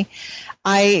property,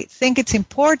 I think it's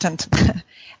important,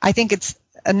 I think it's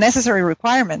a necessary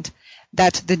requirement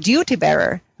that the duty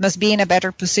bearer must be in a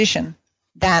better position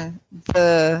than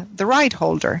the right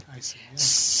holder. I see, yeah.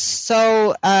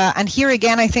 So, and here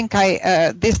again, I think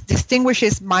this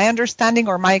distinguishes my understanding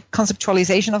or my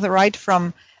conceptualization of the right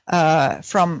from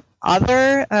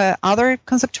other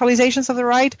conceptualizations of the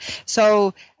right.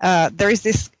 So there is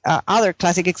this other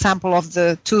classic example of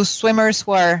the two swimmers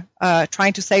who are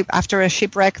trying to save, after a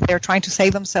shipwreck, they're trying to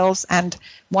save themselves, and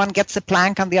one gets the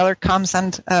plank and the other comes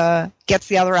and gets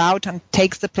the other out and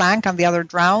takes the plank, and the other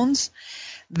drowns.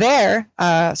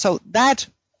 So that,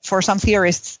 for some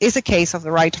theorists, is a case of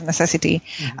the right of necessity.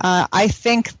 I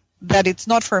think that it's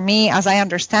not for me, as I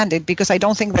understand it, because I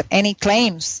don't think that any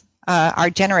claims are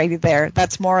generated there.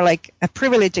 That's more like a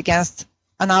privilege against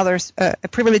a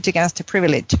privilege against a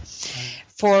privilege.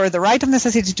 For the right of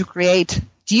necessity to create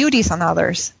duties on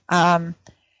others,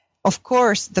 of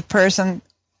course, the person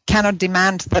cannot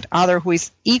demand that other who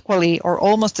is equally or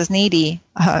almost as needy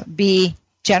be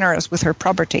generous with her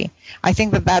property. I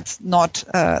think that that's not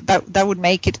that would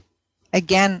make it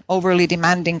again overly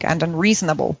demanding and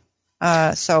unreasonable.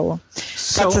 So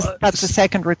that's the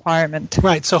second requirement.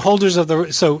 Right. So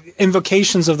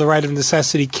invocations of the right of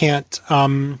necessity can't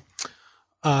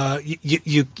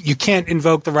you can't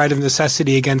invoke the right of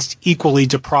necessity against equally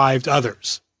deprived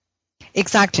others.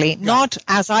 Exactly. Not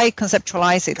as I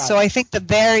conceptualize it. So I think that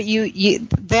there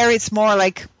it's more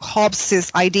like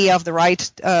Hobbes's idea of the right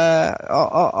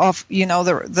of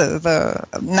the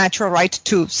natural right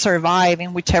to survive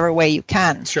in whichever way you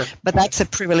can. Sure. But that's a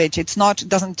privilege. It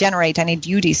doesn't generate any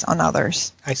duties on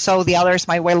others. So the others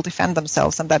might well defend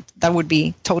themselves, and that would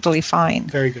be totally fine.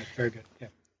 Very good. Very good. Yeah.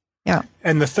 Yeah.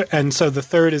 And so the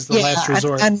third is the last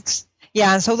resort. And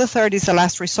so the third is the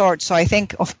last resort. So I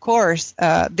think, of course,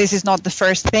 this is not the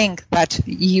first thing that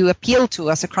you appeal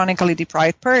to as a chronically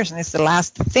deprived person. It's the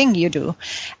last thing you do.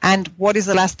 And what is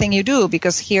the last thing you do?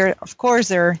 Because here, of course,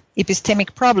 there are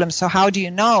epistemic problems. So how do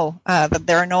you know that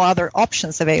there are no other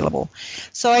options available?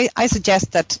 So I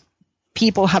suggest that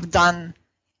people have done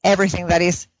everything that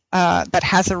is that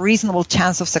has a reasonable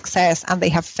chance of success, and they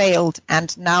have failed.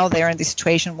 And now they are in the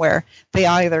situation where they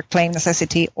either claim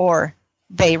necessity or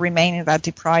they remain in that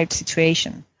deprived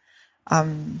situation.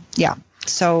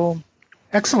 So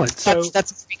excellent. That's the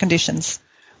three conditions.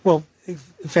 Well,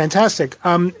 fantastic.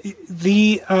 One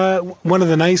of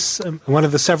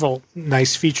the several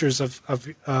nice features of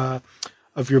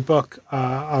your book,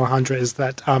 Alejandra, is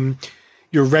that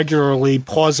you're regularly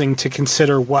pausing to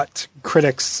consider what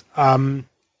critics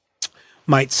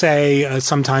might say.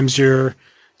 Sometimes you're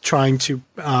trying to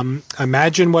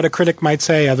imagine what a critic might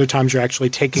say. Other times you're actually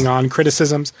taking on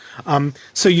criticisms.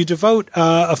 So you devote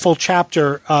a full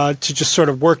chapter to just sort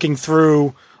of working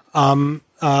through some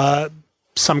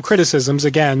criticisms,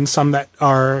 again, some that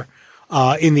are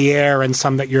in the air and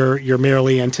some that you're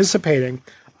merely anticipating.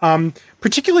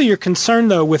 Particularly you're concerned,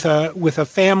 though, with a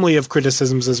family of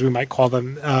criticisms, as we might call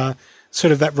them,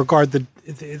 sort of that regard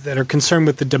that are concerned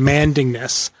with the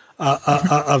demandingness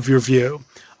of your view.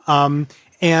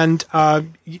 And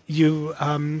you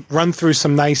run through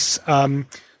some nice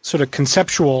sort of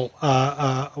conceptual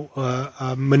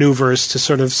maneuvers to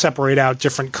sort of separate out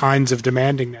different kinds of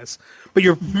demandingness. But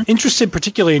you're interested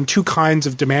particularly in two kinds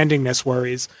of demandingness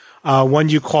worries. One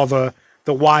you call the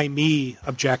why me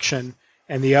objection,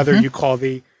 and the other you call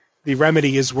the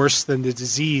remedy is worse than the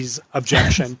disease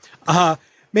objection.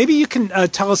 Maybe you can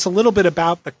tell us a little bit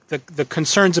about the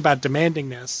concerns about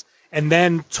demandingness, and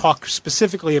then talk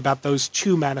specifically about those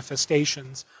two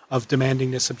manifestations of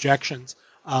demandingness objections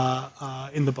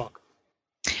in the book.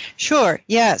 Sure.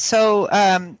 Yeah. So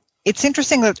it's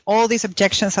interesting that all these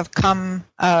objections have come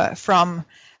from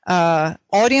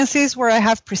audiences where I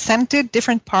have presented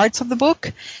different parts of the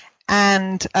book.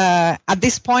 And at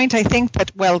this point, I think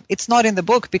that, well, it's not in the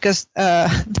book because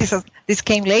this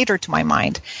came later to my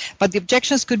mind. But the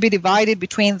objections could be divided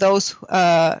between those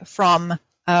from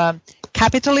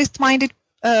capitalist-minded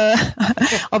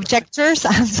objectors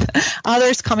and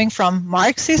others coming from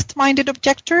Marxist-minded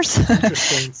objectors.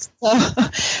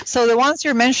 So the ones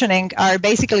you're mentioning are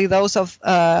basically those of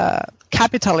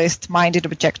capitalist-minded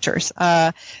objectors.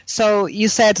 So you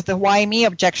said the why me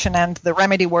objection and the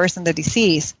remedy worse than the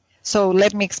disease. So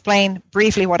let me explain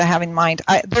briefly what I have in mind.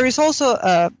 There is also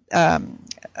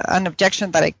an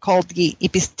objection that I called the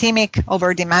epistemic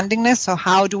over-demandingness. So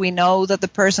how do we know that the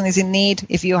person is in need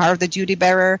if you are the duty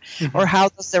bearer? Or how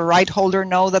does the right holder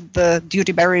know that the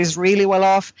duty bearer is really well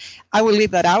off? I will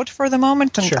leave that out for the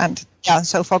moment and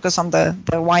so focus on the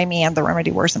why me and the remedy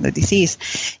worse than the disease.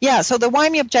 Yeah, so the why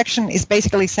me objection is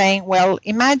basically saying, well,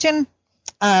 imagine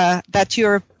that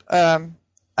you're a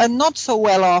not so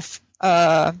well off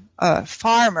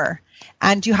farmer,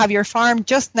 and you have your farm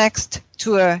just next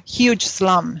to a huge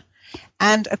slum.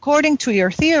 And according to your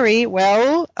theory,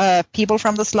 well, people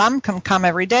from the slum can come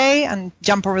every day and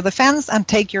jump over the fence and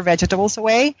take your vegetables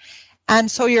away. And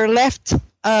so you're left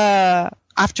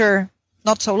after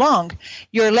not so long,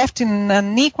 you're left in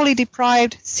an equally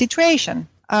deprived situation,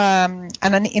 and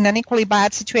in an equally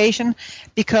bad situation,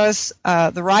 because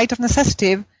the right of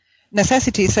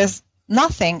necessity says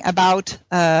nothing about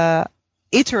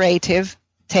iterative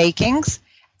takings,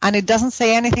 and it doesn't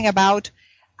say anything about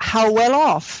how well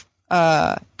off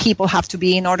people have to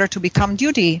be in order to become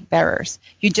duty bearers.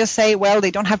 You just say, well,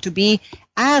 they don't have to be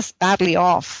as badly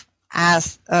off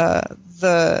as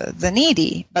the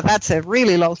needy, but that's a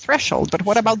really low threshold. But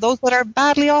what about those that are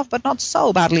badly off but not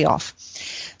so badly off?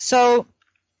 So,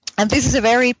 and this is a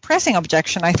very pressing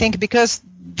objection, I think, because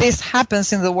this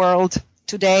happens in the world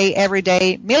today, every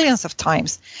day, millions of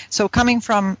times. So coming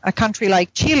from a country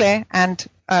like Chile and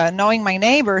knowing my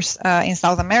neighbors in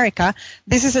South America,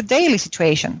 this is a daily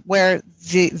situation where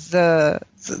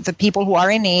the people who are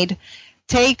in need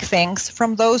take things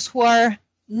from those who are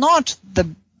not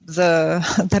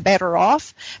the better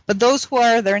off, but those who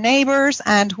are their neighbors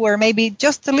and who are maybe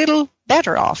just a little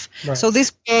better off. Right. So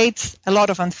this creates a lot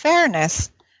of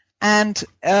unfairness, and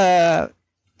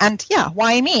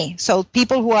why me? So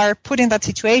people who are put in that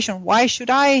situation, why should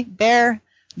I bear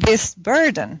this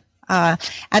burden?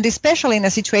 And especially in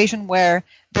a situation where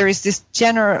there is this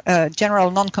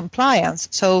general non-compliance.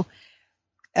 So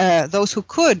those who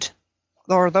could,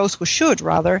 or those who should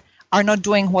rather, are not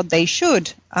doing what they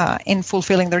should in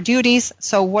fulfilling their duties.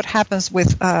 So what happens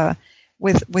with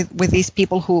these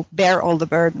people who bear all the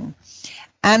burden?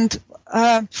 And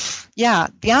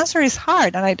the answer is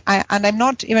hard, and I'm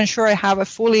not even sure I have a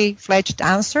fully fledged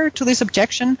answer to this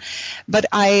objection. But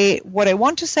what I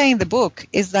want to say in the book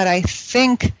is that I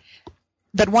think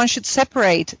that one should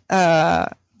separate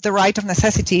the right of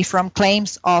necessity from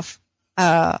claims of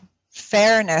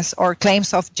fairness or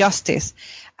claims of justice.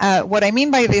 What I mean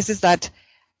by this is that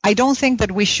I don't think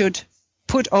that we should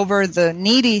put over the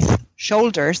needy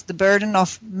shoulders the burden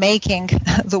of making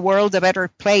the world a better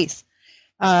place.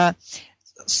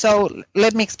 So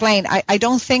let me explain. I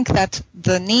don't think that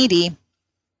the needy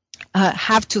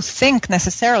have to think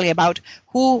necessarily about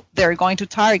who they're going to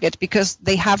target, because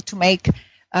they have to make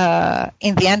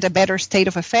in the end a better state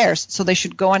of affairs. So they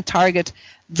should go and target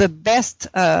the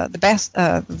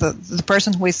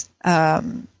person who is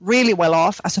really well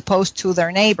off, as opposed to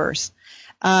their neighbors.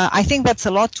 I think that's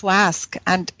a lot to ask,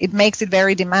 and it makes it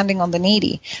very demanding on the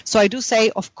needy. So I do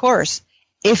say, of course,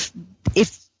 if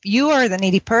you are the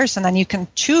needy person and you can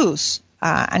choose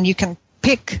and you can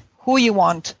pick who you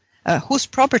want, whose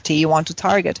property you want to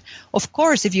target, of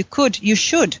course, if you could, you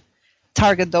should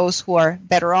target those who are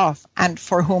better off and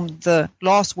for whom the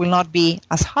loss will not be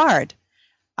as hard,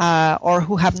 or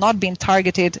who have not been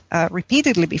targeted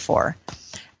repeatedly before.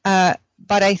 But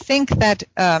I think that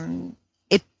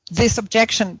this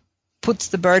objection puts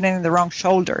the burden in the wrong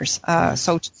shoulders,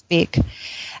 so to speak.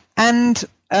 And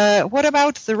what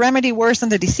about the remedy worse than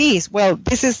the disease? Well,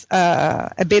 this is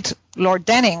a bit Lord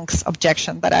Denning's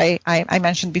objection that I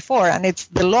mentioned before, and it's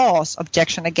the law's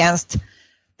objection against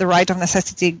the right of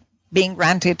necessity being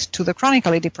granted to the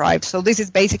chronically deprived. So this is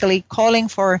basically calling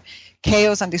for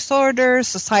chaos and disorder,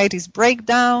 society's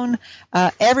breakdown,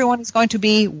 everyone is going to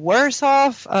be worse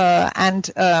off,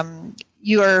 and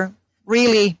you're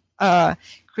really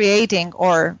creating,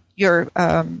 or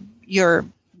you're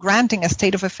granting a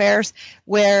state of affairs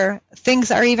where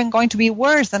things are even going to be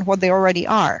worse than what they already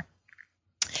are.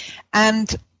 And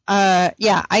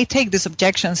I take this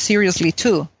objection seriously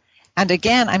too. And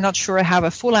again, I'm not sure I have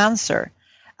a full answer.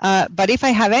 But if I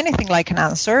have anything like an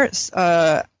answer,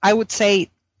 I would say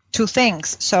two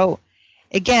things. So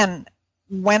again,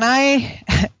 when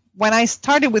I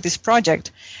started with this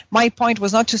project, my point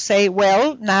was not to say,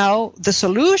 well, now the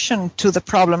solution to the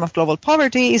problem of global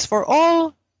poverty is for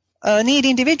all needy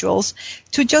individuals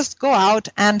to just go out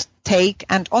and take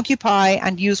and occupy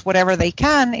and use whatever they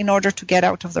can in order to get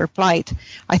out of their plight.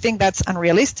 I think that's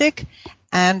unrealistic,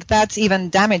 and that's even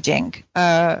damaging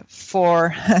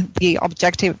for the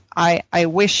objective I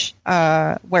wish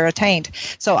were attained.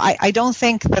 So I don't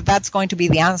think that that's going to be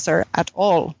the answer at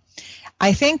all.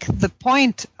 I think the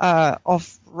point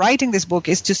of writing this book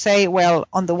is to say, well,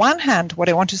 on the one hand, what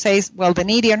I want to say is, well, the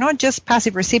needy are not just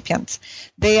passive recipients.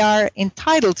 They are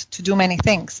entitled to do many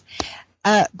things.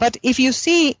 But if you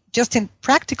see just in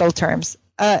practical terms,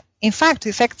 in fact, the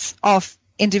effects of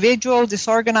individual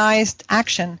disorganized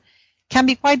action can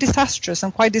be quite disastrous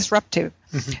and quite disruptive.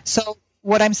 Mm-hmm. So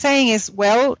what I'm saying is,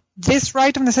 well, this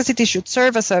right of necessity should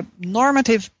serve as a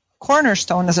normative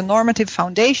cornerstone, as a normative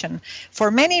foundation for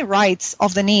many rights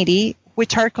of the needy,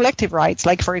 which are collective rights,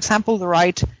 like, for example, the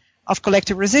right of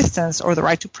collective resistance, or the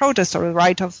right to protest, or the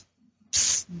right of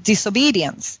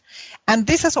disobedience. And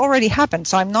this has already happened,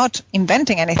 so I'm not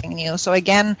inventing anything new. So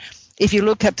again, if you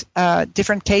look at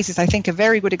different cases, I think a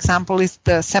very good example is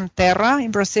the Sem Terra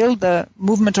in Brazil, the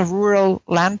movement of rural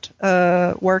land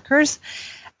workers,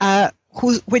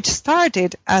 which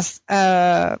started as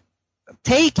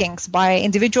takings by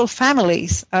individual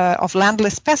families of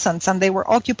landless peasants, and they were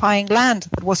occupying land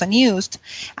that was unused,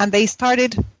 and they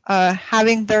started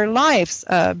having their lives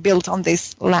built on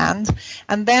this land.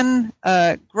 And then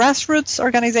grassroots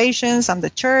organizations and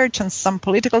the church and some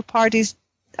political parties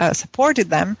supported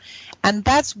them, and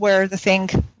that's where the thing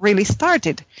really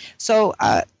started. So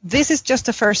this is just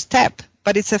a first step,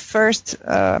 but it's a first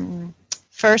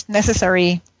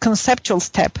necessary conceptual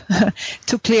step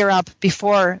to clear up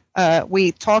before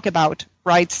we talk about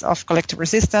rights of collective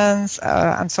resistance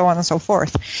and so on and so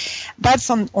forth. That's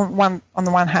on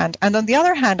the one hand. And on the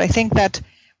other hand, I think that,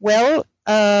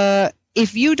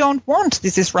 if you don't want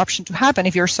this disruption to happen,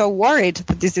 if you're so worried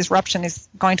that this disruption is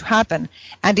going to happen,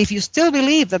 and if you still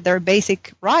believe that there are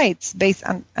basic rights,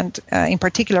 and in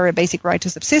particular a basic right to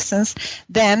subsistence,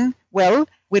 then,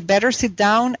 we'd better sit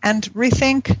down and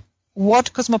rethink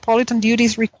what cosmopolitan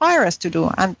duties require us to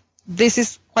do. And this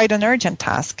is quite an urgent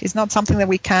task. It's not something that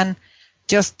we can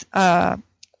just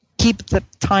keep the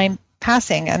time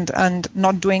passing and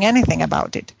not doing anything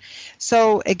about it.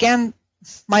 So again,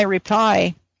 my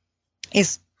reply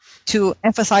is to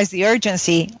emphasize the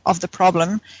urgency of the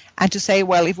problem and to say,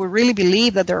 if we really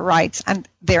believe that there are rights and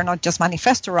they're not just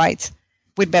manifesto rights,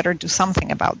 we'd better do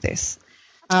something about this.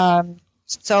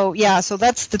 So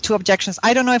that's the two objections.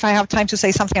 I don't know if I have time to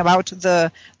say something about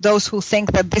those who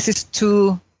think that this is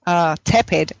too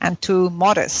tepid and too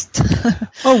modest.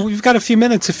 Oh, we've got a few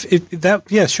minutes.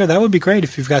 That would be great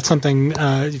if you've got something.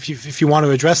 If you want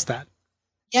to address that.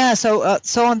 Yeah.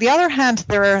 So on the other hand,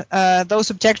 there are those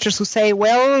objectors who say,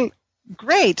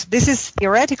 great, this is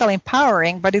theoretically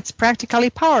empowering, but it's practically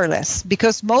powerless,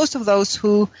 because most of those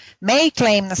who may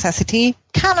claim necessity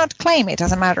cannot claim it,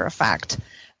 as a matter of fact.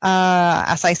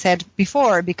 As I said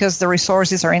before, because the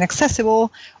resources are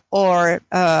inaccessible, or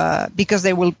because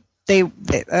they will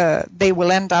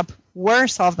end up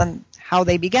worse off than how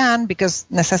they began, because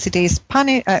necessity is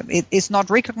it is not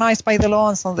recognized by the law,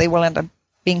 and so they will end up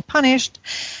being punished.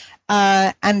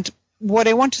 And what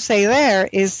I want to say there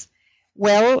is,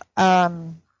 to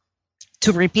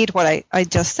repeat what I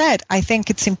just said, I think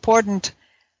it's important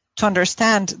to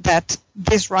understand that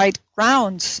this right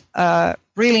grounds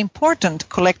really important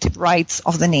collective rights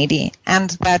of the needy,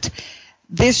 and that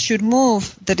this should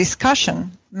move the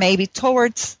discussion maybe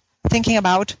towards thinking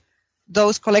about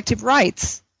those collective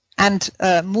rights and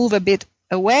move a bit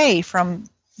away from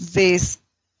this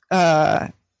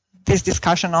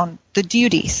discussion on the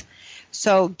duties.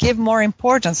 So give more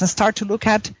importance and start to look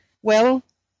at,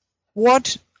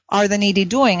 what are the needy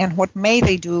doing and what may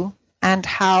they do, and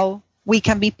how we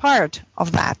can be part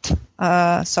of that.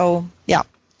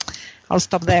 I'll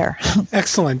stop there.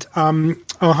 Excellent.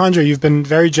 Alejandra, you've been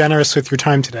very generous with your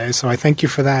time today, so I thank you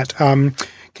for that. Can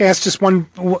I ask just one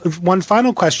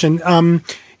final question?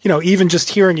 Even just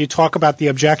hearing you talk about the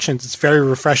objections, it's very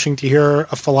refreshing to hear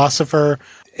a philosopher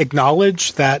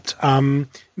acknowledge that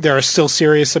there are still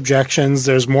serious objections.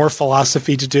 There's more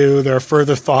philosophy to do. There are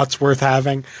further thoughts worth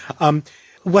having.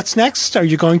 What's next? Are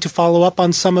you going to follow up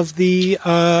on some of the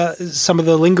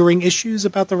lingering issues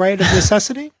about the right of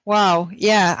necessity? Wow,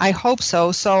 yeah, I hope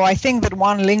so. So I think that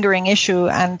one lingering issue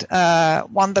and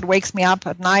one that wakes me up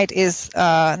at night is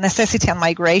necessity and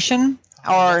migration,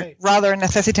 rather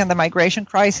necessity and the migration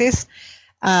crisis.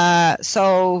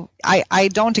 So I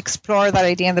don't explore that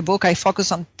idea in the book. I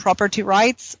focus on property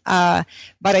rights, but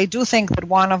I do think that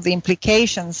one of the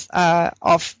implications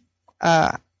of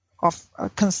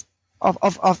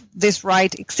this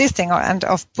right existing and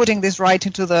of putting this right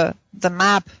into the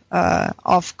map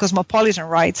of cosmopolitan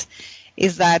rights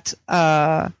is that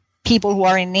people who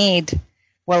are in need,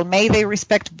 may they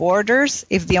respect borders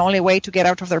if the only way to get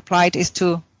out of their plight is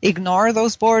to ignore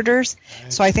those borders?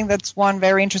 Right. So I think that's one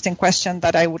very interesting question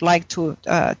that I would like to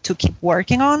keep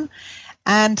working on.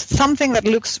 And something that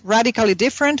looks radically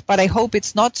different, but I hope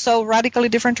it's not so radically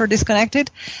different or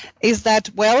disconnected, is that,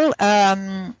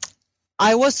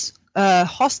 I was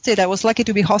hosted. I was lucky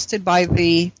to be hosted by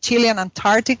the Chilean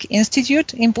Antarctic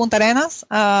Institute in Punta Arenas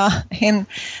in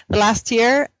the last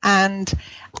year, and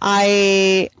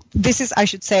this is, I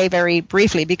should say very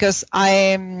briefly, because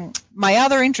my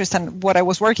other interest and what I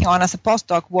was working on as a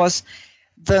postdoc was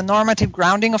the normative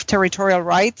grounding of territorial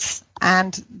rights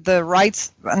and the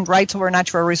rights over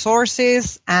natural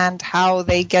resources and how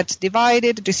they get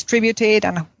divided, distributed,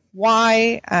 and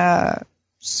why.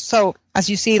 So, as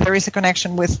you see, there is a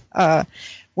connection with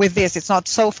this. It's not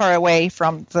so far away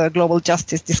from the global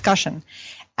justice discussion.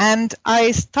 And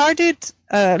I started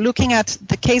looking at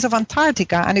the case of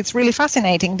Antarctica, and it's really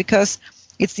fascinating because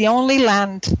it's the only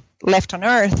land left on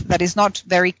Earth that is not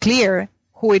very clear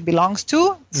who it belongs to.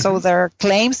 Mm-hmm. So there are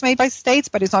claims made by states,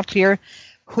 but it's not clear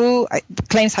who. The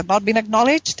claims have not been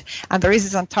acknowledged. And there is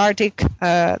this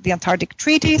the Antarctic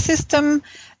Treaty System,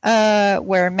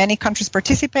 where many countries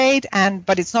participate,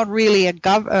 but it's not really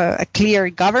a clear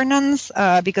governance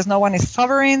because no one is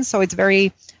sovereign. So it's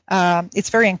very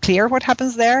unclear what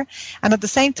happens there. And at the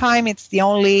same time, it's the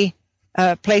only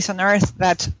place on Earth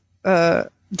that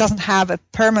doesn't have a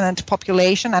permanent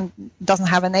population and doesn't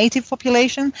have a native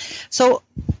population. So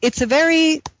it's a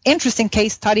very interesting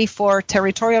case study for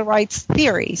territorial rights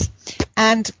theories.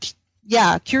 And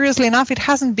curiously enough, it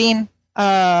hasn't been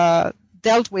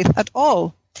dealt with at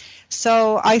all.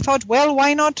 So I thought, well,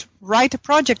 why not write a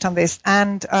project on this?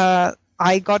 And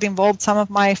I got involved some of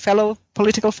my fellow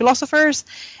political philosophers,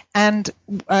 and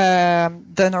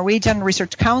the Norwegian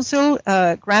Research Council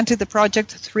granted the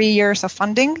project 3 years of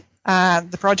funding.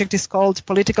 The project is called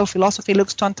Political Philosophy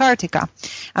Looks to Antarctica.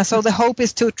 And so the hope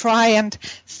is to try and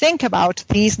think about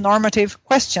these normative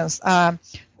questions.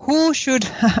 Who should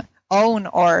own,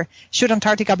 or should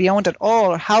Antarctica be owned at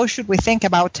all? How should we think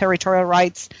about territorial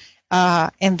rights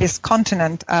in this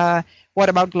continent? What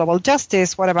about global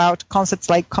justice? What about concepts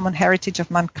like common heritage of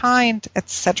mankind,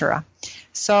 etc.?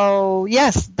 So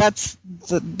yes, that's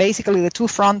basically the two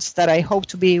fronts that I hope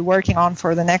to be working on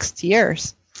for the next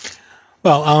years.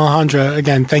 Well, Alejandra,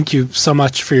 again, thank you so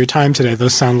much for your time today.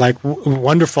 Those sound like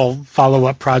wonderful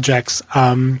follow-up projects.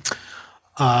 And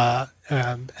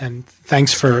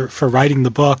thanks for writing the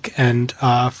book and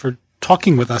for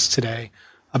talking with us today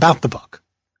about the book.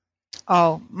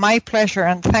 Oh, my pleasure.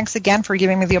 And thanks again for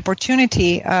giving me the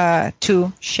opportunity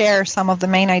to share some of the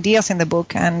main ideas in the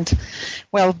book. And,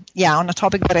 well, on a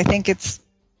topic that I think it's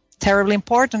terribly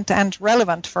important and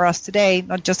relevant for us today,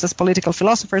 not just as political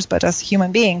philosophers, but as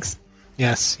human beings.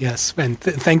 Yes. And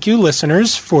thank you,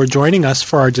 listeners, for joining us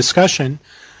for our discussion.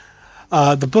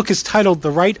 The book is titled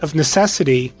The Right of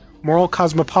Necessity, Moral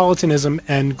Cosmopolitanism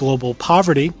and Global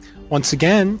Poverty. Once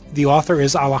again, the author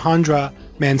is Alejandra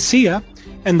Mancia,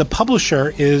 and the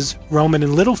publisher is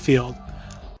Rowman & Littlefield.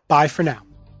 Bye for now.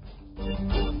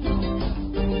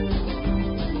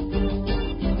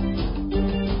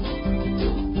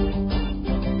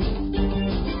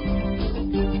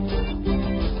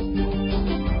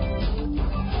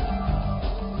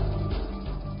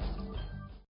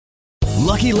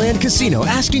 Lucky Land Casino,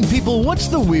 asking people, what's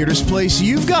the weirdest place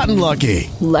you've gotten lucky?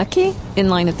 Lucky? In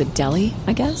line at the deli,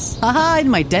 I guess? Aha, in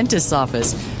my dentist's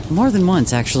office. More than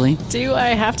once, actually. Do I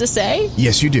have to say?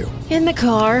 Yes, you do. In the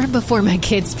car before my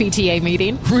kids' PTA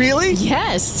meeting. Really?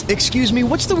 Yes. Excuse me,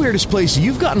 what's the weirdest place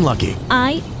you've gotten lucky?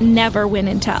 I never win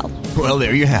and tell. Well,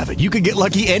 there you have it. You can get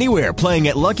lucky anywhere, playing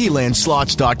at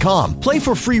LuckyLandSlots.com. Play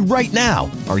for free right now.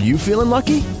 Are you feeling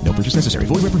lucky? No purchase necessary.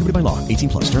 Void where prohibited by law.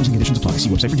 18+. Terms and conditions apply. See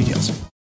website for details.